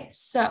 Okay.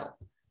 So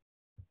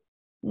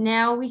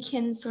now we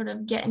can sort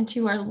of get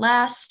into our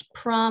last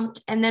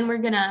prompt and then we're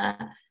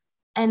gonna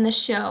end the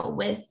show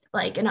with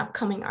like an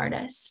upcoming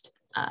artist.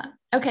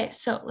 Okay.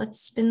 So let's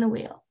spin the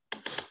wheel.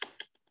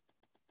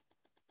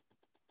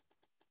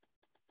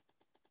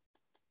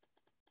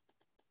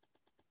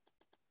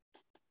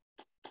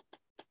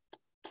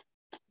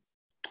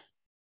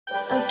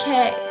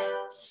 Okay,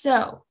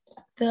 so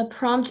the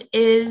prompt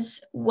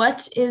is,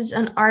 what is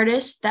an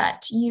artist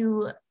that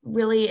you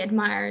really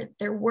admire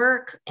their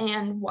work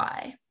and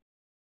why?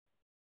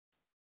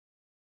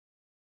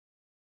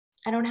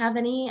 I don't have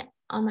any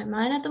on my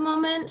mind at the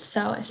moment,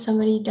 so if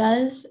somebody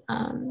does,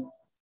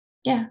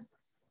 yeah.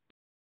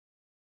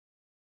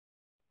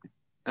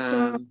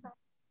 So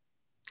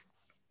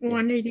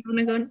Wonder, do you want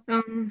to go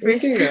We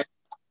first? can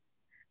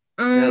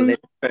go. Ladies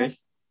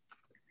first.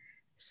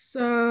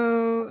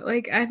 So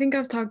like I think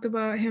I've talked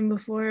about him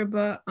before,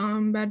 but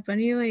Bad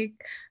Bunny,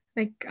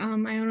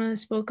 Iona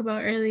spoke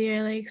about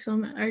earlier, like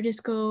some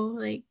artists go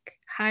like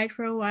hide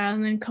for a while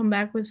and then come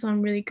back with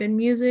some really good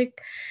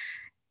music.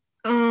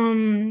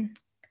 um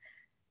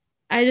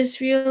I just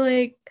feel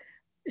like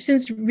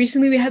since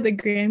recently we had the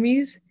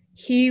Grammys,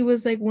 he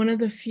was like one of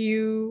the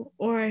few,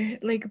 or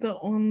like the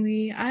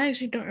only, I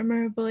actually don't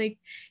remember, but like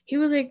he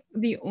was like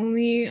the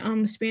only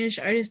Spanish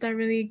artist that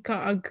really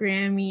got a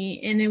Grammy,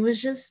 and it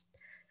was just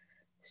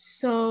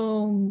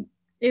so,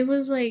 it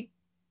was like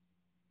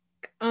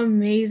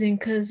amazing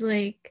because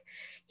like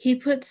he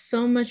put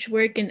so much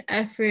work and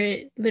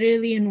effort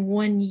literally in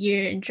 1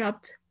 year and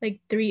dropped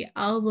like 3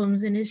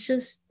 albums, and it's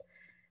just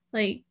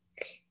like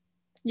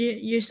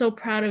you're so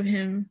proud of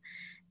him.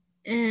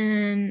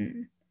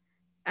 And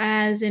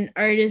as an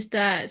artist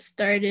that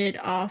started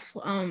off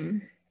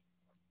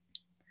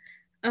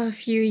a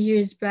few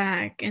years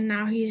back, and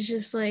now he's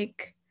just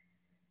like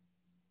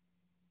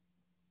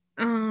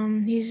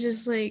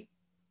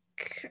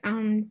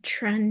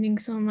trending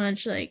so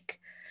much. Like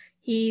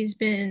he's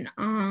been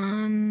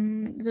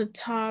on the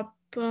top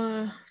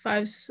five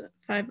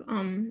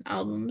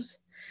albums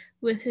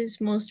with his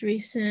most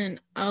recent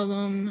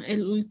album El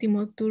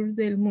Último Tour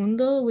del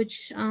Mundo,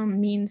 which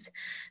means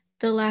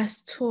the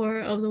last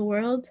tour of the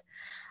world.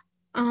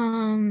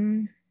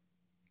 um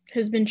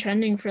has been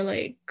trending for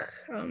like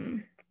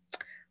um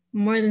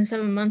more than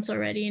 7 months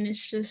already, and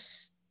it's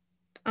just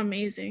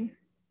amazing.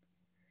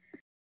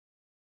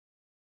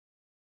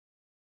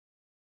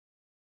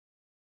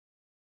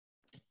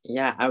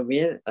 Yeah, I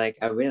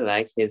really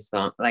like his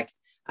song. Like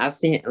I've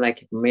seen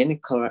like many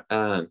color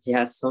he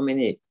has so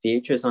many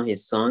features on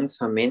his songs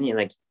from many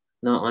like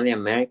not only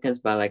Americans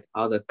but like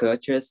other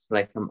cultures,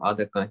 like from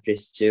other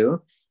countries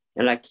too.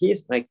 And like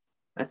he's like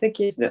I think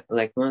he's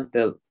like one of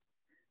the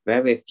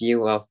very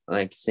few of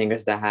like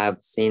singers that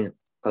have seen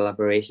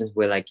collaborations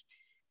with like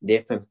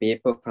different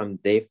people from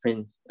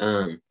different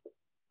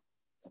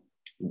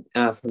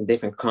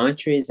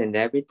countries and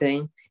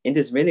everything. It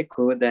is really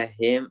cool that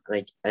him,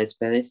 like a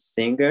Spanish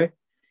singer,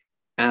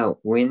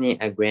 winning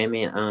a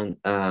Grammy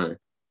on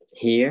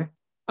here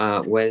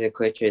where the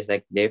culture is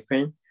like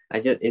different.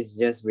 It's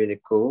just really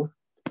cool.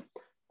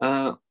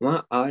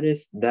 One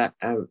artist that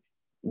I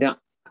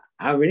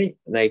really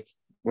like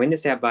when you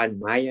say about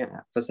Maya,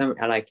 for some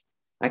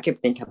I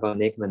keep thinking about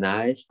Nicki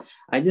Minaj.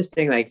 I just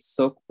think like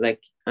so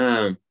like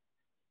I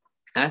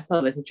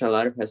started listening to a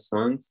lot of her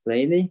songs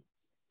lately.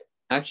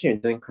 Actually,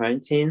 during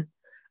quarantine,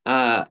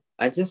 I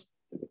just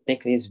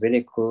think it's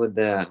really cool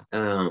the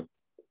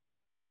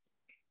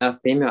a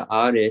female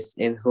artist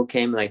and who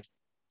came like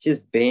she's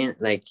been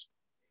like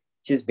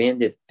she's been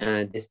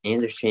this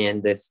industry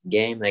and this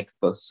game like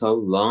for so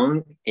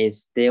long and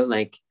still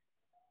like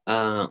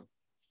uh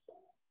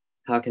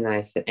how can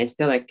I say it's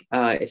still like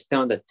it's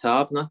still on the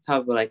top, not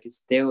top, but like it's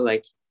still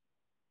like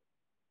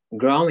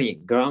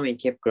growing,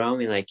 keep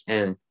growing like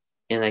and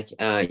like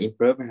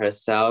improving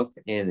herself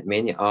and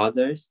many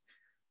others.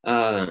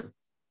 Uh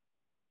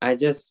I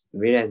just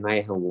really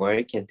admire her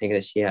work and think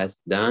that she has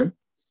done,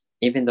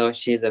 even though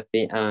she's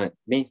being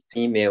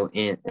female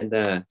in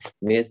the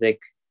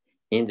music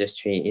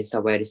industry is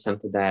already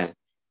something that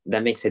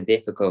makes it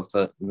difficult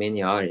for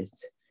many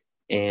artists.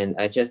 And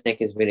I just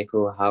think it's really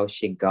cool how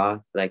she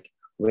got like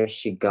where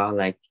she got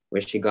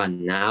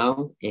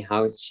now and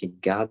how she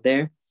got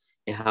there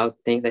and how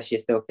things that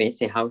she's still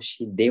facing, how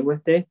she deal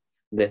with it,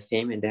 the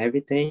fame and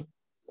everything.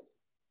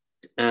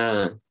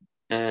 Uh,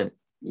 and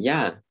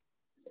yeah,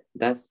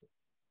 that's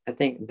I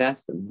think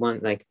that's the one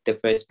like the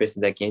first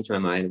person that came to my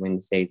mind when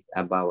it says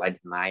about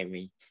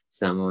admiring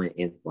someone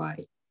and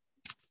why.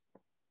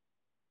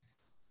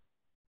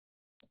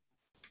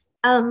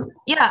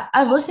 Yeah,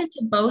 I've listened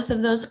to both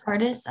of those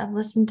artists. I've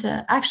listened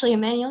to actually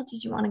Emmanuel,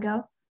 did you want to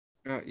go?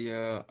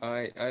 Yeah,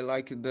 I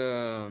like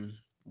the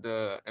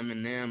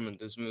Eminem,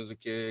 this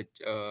music to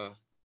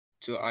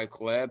I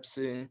collapse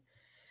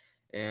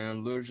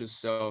and lose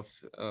yourself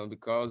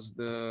because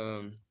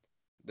the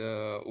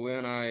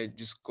when I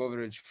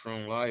discovered it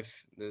from life,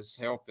 this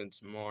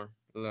helped more,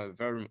 like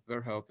very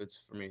helped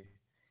for me.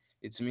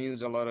 It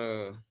means a lot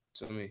to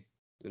me,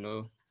 you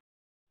know.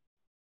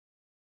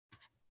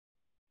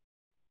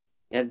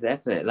 Yeah,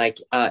 definitely. Like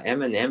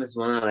Eminem is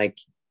one of like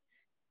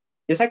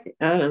it's like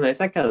I don't know, it's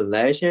like a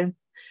legend.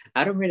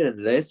 I don't really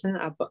listen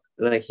about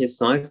like his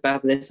songs, but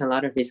I've listened a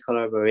lot of his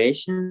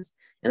collaborations,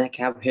 and like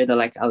I've heard that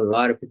like a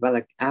lot of people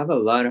like I have a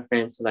lot of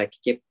friends who like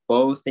keep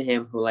posting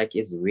him who like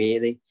is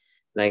really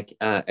like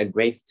a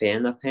great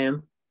fan of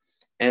him,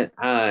 and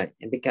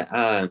because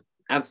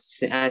I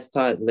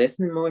started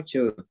listening more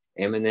to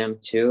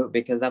Eminem too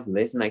because I've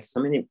listened like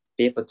so many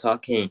people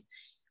talking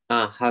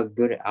how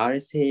good an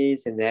artist he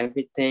is and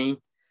everything.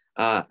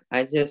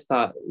 I just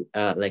thought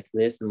like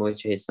listen more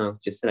to his songs,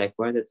 just like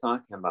what they're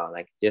talking about,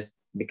 like just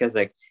because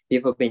like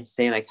people been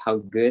saying like how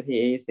good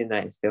he is and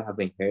I still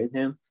haven't heard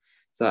him.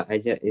 So I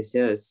just it's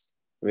just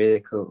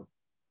really cool.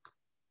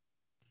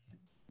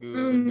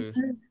 Good,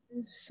 good.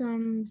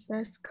 Some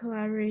best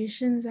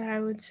collaborations that I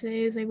would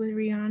say is like with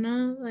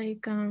Rihanna,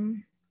 like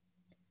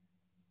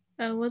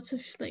what's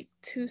like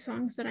two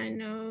songs that I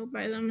know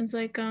by them? It's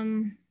like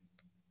Love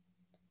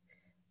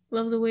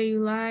the Way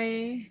You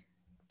Lie,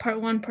 part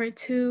one, part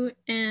two,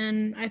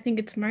 and I think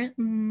it's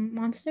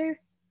Monster,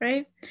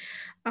 right?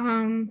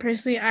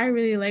 Personally, I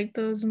really like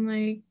those, and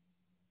like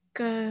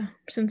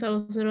since I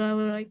was little, I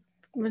would like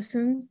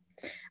listen.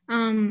 I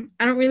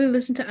don't really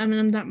listen to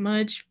Eminem that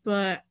much,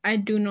 but I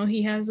do know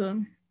he has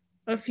a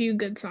few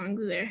good songs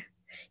there.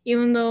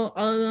 Even though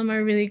all of them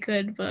are really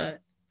good,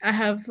 but I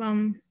have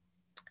I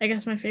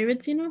guess my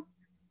favorites, you know?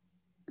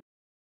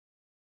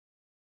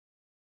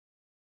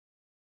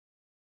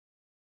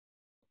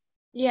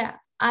 Yeah,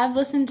 I've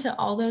listened to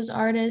all those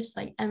artists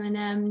like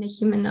Eminem,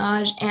 Nicki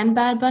Minaj, and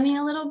Bad Bunny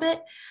a little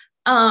bit.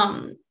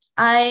 Um,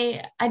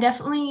 I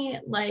definitely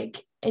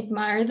like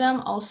admire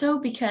them also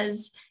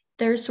because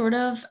they're sort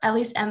of at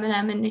least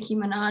Eminem and Nicki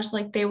Minaj,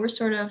 like they were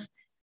sort of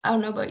I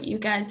don't know about you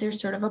guys, they're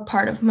sort of a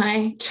part of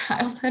my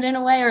childhood in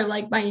a way or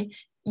like my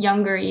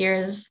younger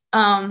years.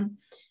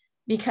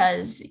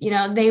 Because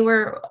they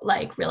were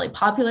like really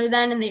popular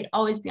then and they'd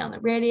always be on the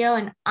radio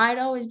and I'd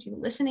always be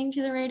listening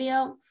to the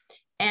radio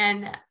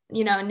and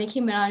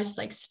Nicki Minaj's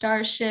like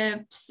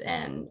Starships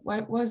and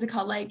what was it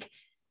called like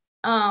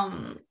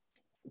um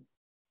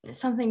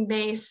something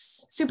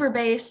bass super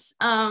bass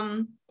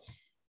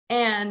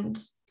and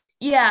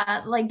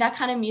yeah, like that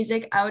kind of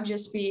music I would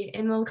just be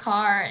in the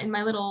car in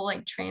my little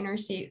like trainer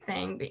seat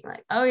thing being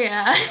like, oh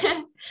yeah.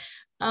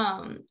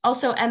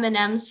 Also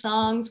Eminem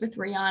songs with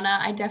Rihanna,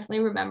 I definitely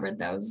remembered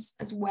those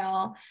as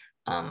well.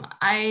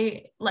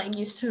 I like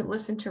used to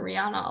listen to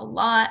Rihanna a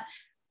lot.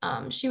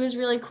 She was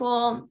really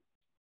cool,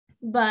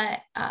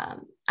 but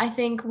I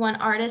think one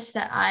artist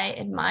that I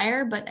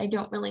admire, but I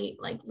don't really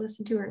like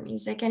listen to her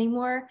music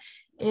anymore,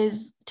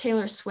 is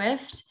Taylor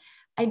Swift.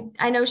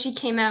 I know she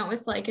came out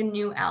with like a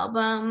new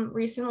album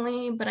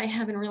recently, but I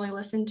haven't really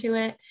listened to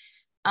it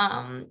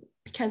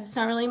because it's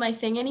not really my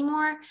thing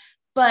anymore.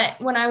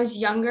 But when I was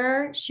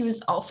younger, she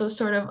was also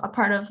sort of a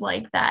part of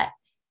like that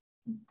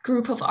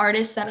group of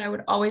artists that I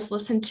would always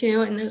listen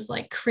to. And there's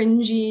like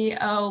cringy,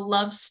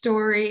 love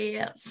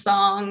story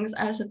songs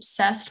I was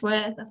obsessed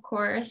with, of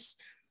course.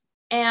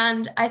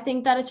 And I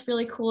think that it's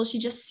really cool. She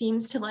just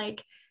seems to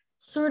like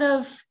sort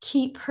of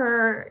keep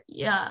her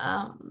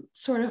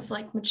sort of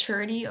like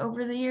maturity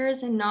over the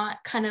years and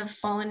not kind of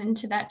fallen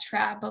into that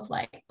trap of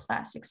like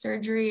plastic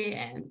surgery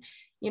and,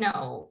 you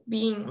know,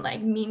 being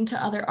like mean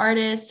to other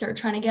artists or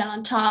trying to get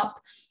on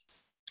top.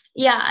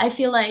 Yeah, I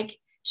feel like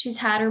she's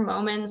had her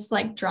moments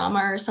like drama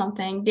or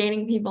something,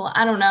 dating people.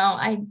 I don't know.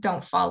 I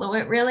don't follow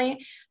it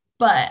really,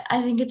 but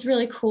I think it's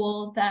really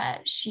cool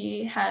that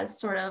she has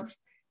sort of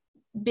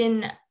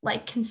been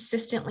like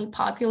consistently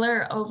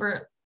popular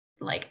over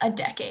like a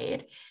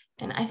decade.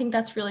 And I think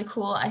that's really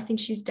cool. I think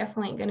she's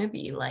definitely going to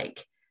be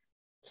like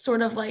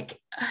sort of like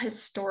a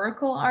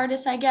historical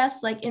artist, I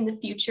guess, like in the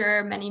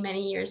future, many,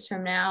 many years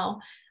from now.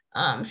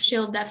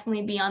 She'll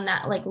definitely be on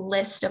that like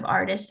list of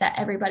artists that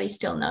everybody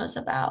still knows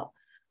about.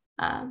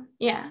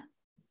 Yeah.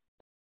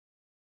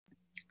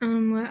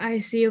 What I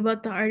see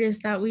about the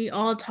artists that we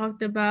all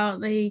talked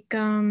about, like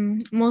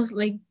most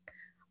like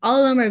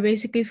all of them are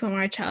basically from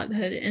our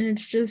childhood, and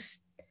it's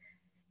just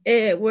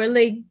we're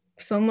like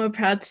somewhat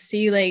proud to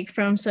see like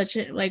from such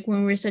a like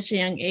when we're such a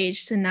young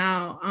age to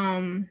now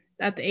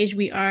at the age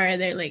we are,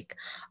 they're like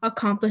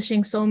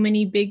accomplishing so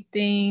many big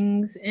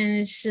things, and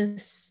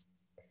it's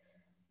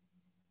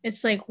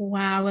like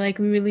wow, like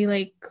we really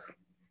like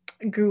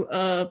grew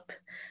up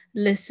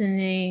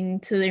listening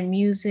to their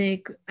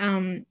music,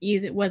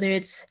 either whether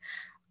it's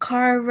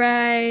car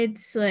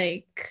rides,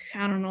 like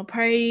I don't know,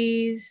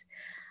 parties,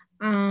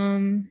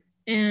 and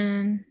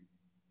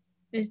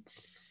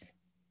it's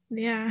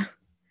yeah.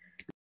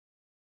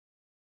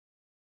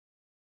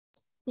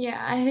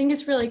 Yeah, I think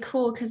it's really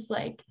cool because,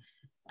 like,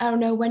 I don't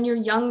know, when you're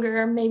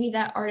younger, maybe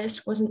that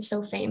artist wasn't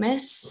so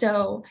famous.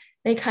 So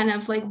they kind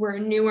of like were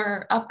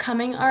newer,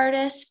 upcoming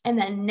artists. And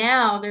then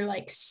now they're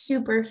like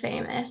super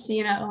famous,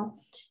 you know?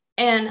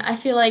 And I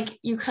feel like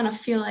you kind of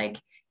feel like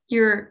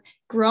you're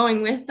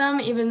growing with them,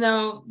 even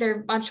though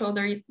they're much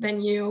older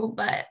than you.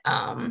 But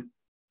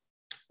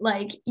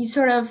like you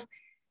sort of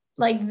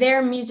like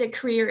their music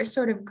career is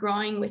sort of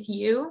growing with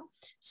you.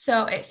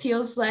 So it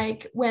feels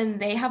like when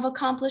they have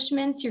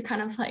accomplishments, you're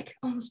kind of like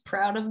almost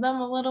proud of them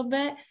a little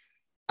bit.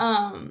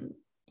 Um,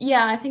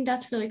 yeah, I think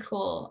that's really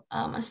cool.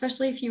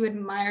 Especially if you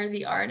admire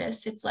the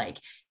artist, it's like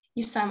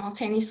you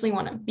simultaneously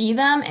want to be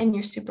them and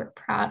you're super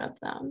proud of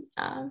them.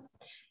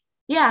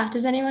 Yeah,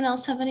 does anyone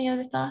else have any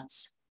other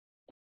thoughts?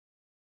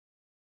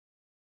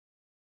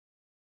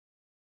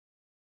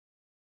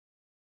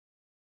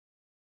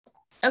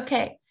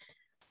 Okay,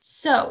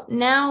 so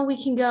now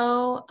we can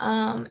go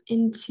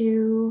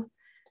into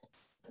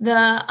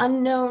the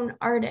unknown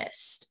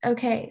artist.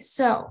 Okay,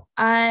 so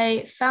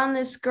I found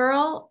this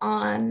girl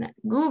on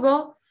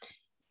Google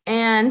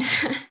and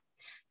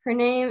her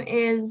name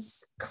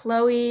is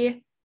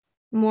Chloe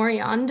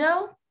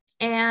Moriondo,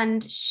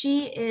 and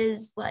she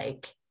is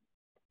like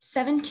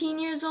 17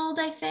 years old,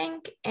 I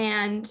think.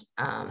 And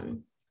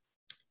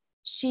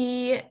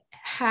she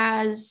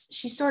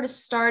sort of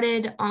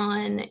started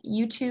on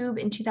YouTube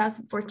in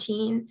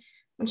 2014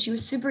 when she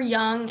was super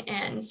young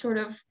and sort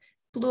of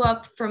blew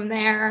up from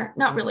there.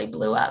 Not really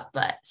blew up,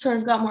 but sort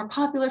of got more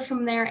popular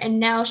from there. And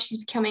now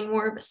she's becoming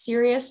more of a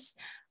serious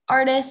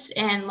artist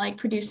and like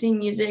producing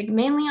music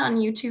mainly on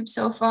YouTube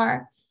so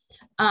far.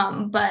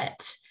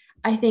 But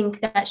I think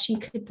that she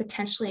could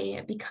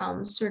potentially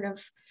become sort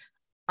of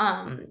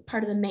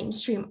part of the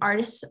mainstream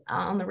artists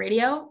on the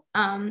radio.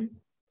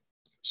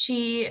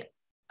 She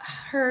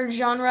her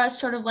genre is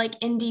sort of like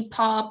indie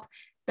pop,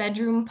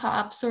 bedroom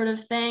pop sort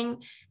of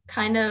thing,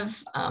 kind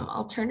of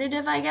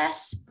alternative, I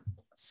guess.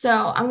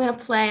 So I'm gonna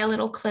play a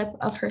little clip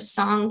of her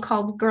song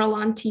called "Girl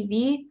on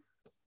TV,"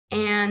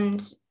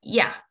 and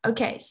yeah,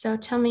 okay. So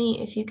tell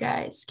me if you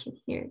guys can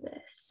hear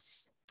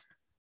this.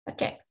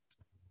 Okay.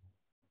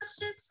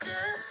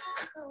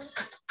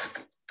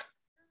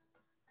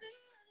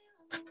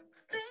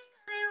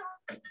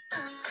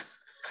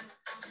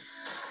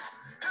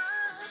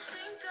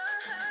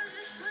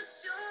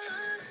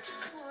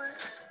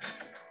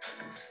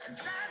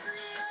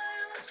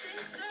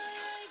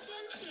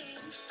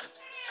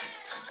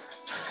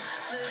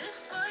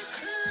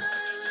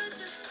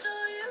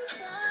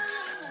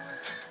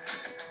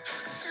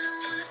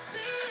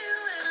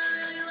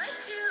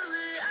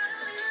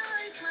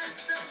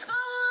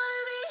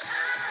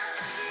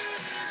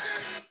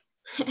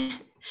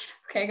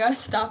 Okay, I gotta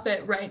stop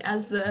it right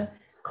as the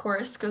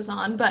chorus goes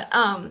on. But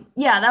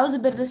yeah, that was a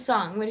bit of the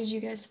song. What did you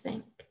guys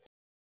think?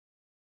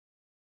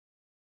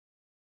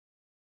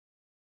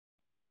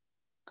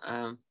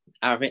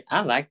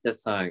 I like the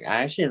song.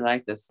 I actually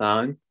like the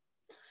song.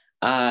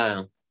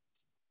 I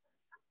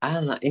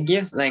don't know. It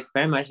gives like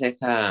very much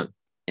like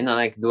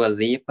like Dua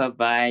Lipa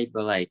vibe,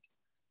 but like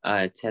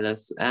Taylor.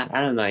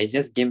 I don't know. It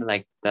just gives me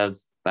like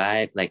those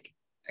vibe, like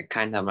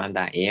kind of around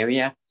that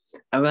area.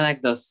 I would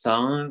like the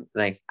song.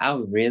 Like I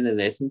would really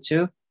listen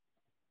to.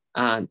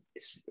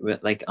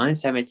 Like only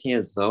 17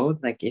 years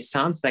old. Like it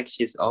sounds like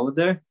she's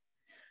older.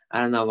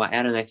 I don't know why.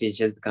 I don't know if it's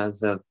just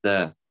because of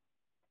the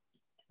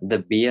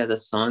beat of the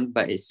song,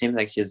 but it seems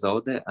like she's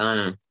older.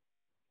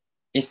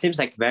 It seems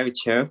like very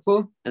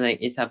cheerful, and like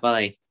it's about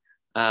like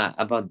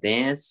about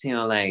dancing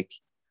or like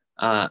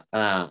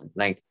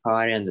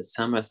party in the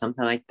summer or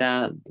something like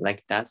that.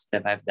 Like that's the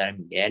vibe that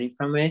I'm getting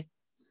from it,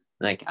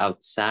 like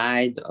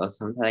outside or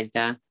something like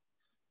that.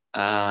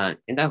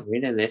 And I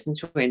really listen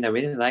to it, and I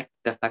really like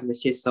the fact that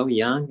she's so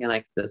young, and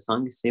like the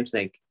song seems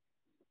like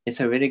it's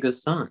a really good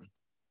song.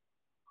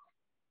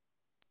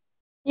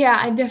 Yeah,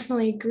 I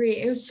definitely agree.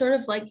 It was sort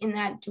of like in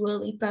that Dua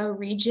Lipa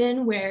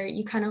region where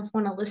you kind of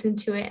want to listen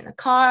to it in the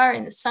car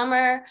in the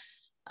summer.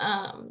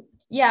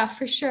 Yeah,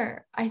 for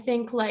sure. I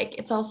think like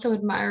it's also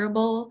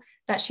admirable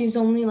that she's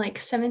only like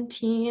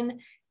 17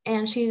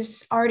 and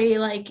she's already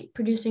like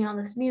producing all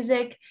this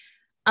music.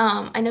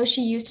 I know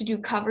she used to do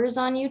covers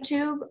on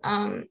YouTube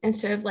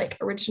instead of like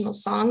original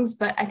songs,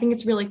 but I think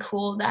it's really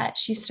cool that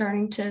she's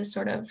starting to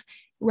sort of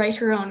write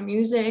her own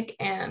music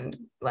and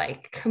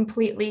like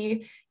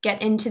completely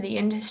get into the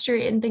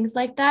industry and things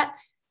like that.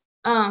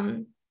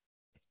 Um,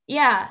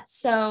 yeah,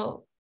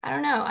 so I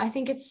don't know.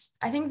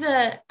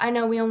 I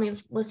know we only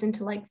listened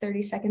to like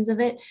 30 seconds of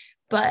it,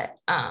 but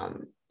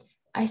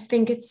I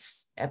think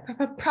it's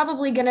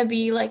probably gonna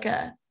be like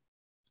a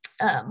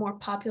more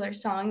popular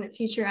song in the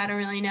future. I don't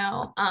really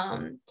know.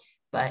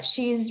 But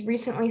she's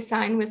recently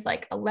signed with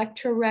like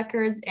Elektra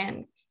Records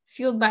and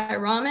Fueled by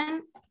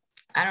Ramen.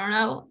 I don't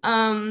know.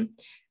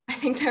 I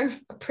think they're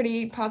a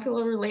pretty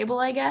popular label,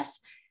 I guess.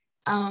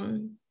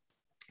 Um,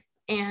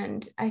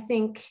 and I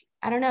think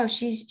I don't know.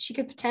 She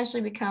could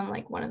potentially become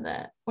like one of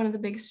the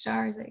big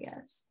stars, I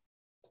guess.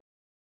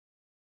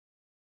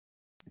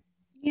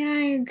 Yeah,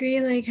 I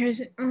agree. Like her,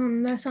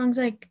 that song's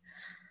like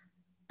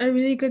a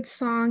really good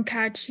song,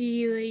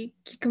 catchy. Like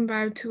you can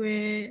vibe to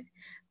it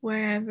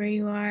wherever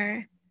you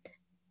are,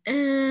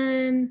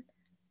 and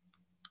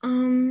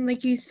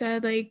like you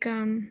said, like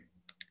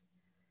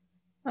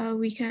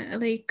we can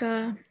like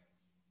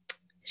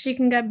she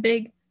can get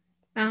big,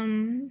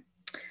 um,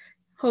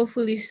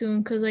 hopefully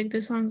soon, cause like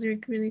the songs are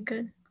really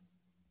good.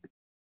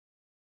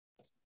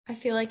 I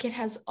feel like it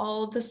has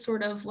all the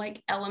sort of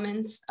like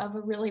elements of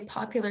a really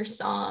popular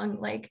song,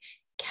 like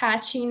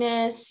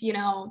catchiness,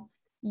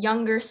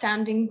 younger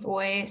sounding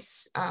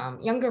voice,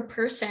 younger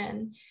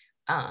person.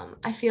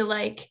 I feel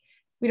like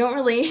we don't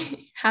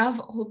really have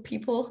old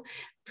people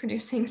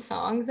producing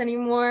songs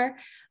anymore.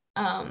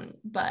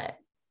 But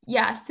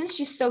yeah, since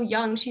she's so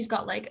young, she's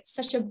got like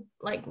such a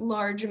like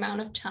large amount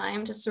of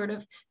time to sort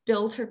of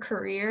build her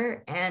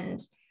career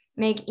and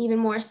make even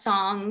more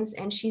songs.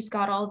 And she's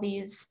got all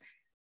these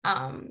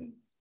um,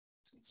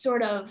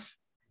 sort of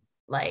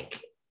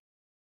like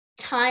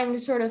time to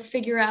sort of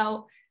figure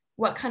out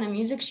what kind of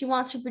music she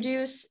wants to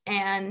produce.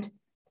 And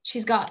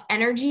she's got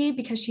energy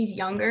because she's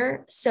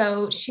younger.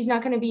 So she's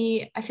not going to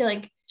be, I feel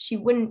like she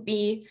wouldn't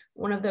be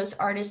one of those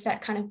artists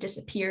that kind of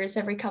disappears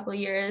every couple of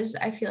years.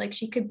 I feel like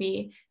she could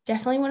be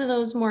definitely one of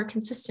those more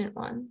consistent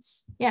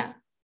ones. Yeah.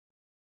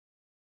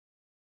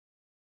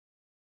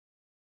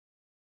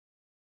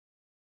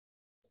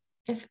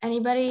 If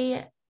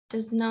anybody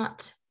does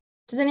not,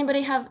 does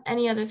anybody have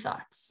any other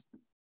thoughts?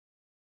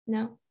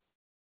 No?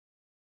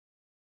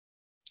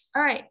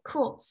 All right,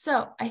 cool.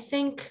 So I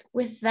think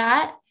with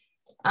that,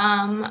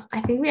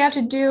 I think we have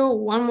to do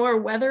one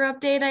more weather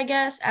update, I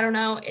guess. I don't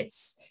know.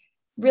 It's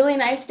really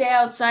nice day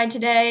outside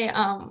today.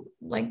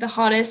 Like the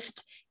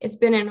hottest it's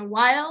been in a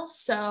while.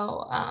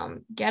 So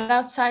get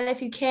outside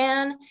if you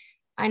can.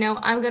 I know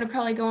I'm gonna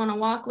probably go on a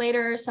walk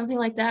later or something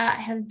like that.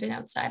 I haven't been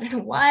outside in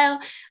a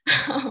while.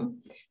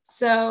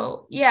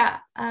 So yeah,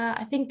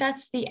 I think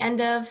that's the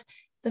end of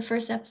the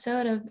first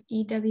episode of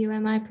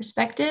EWMI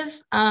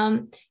Perspective.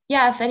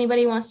 Yeah, if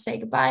anybody wants to say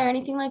goodbye or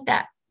anything like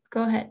that,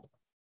 go ahead.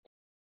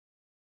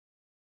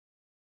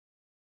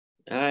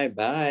 All right,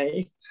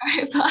 bye. All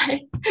right,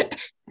 bye.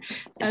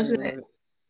 That's it.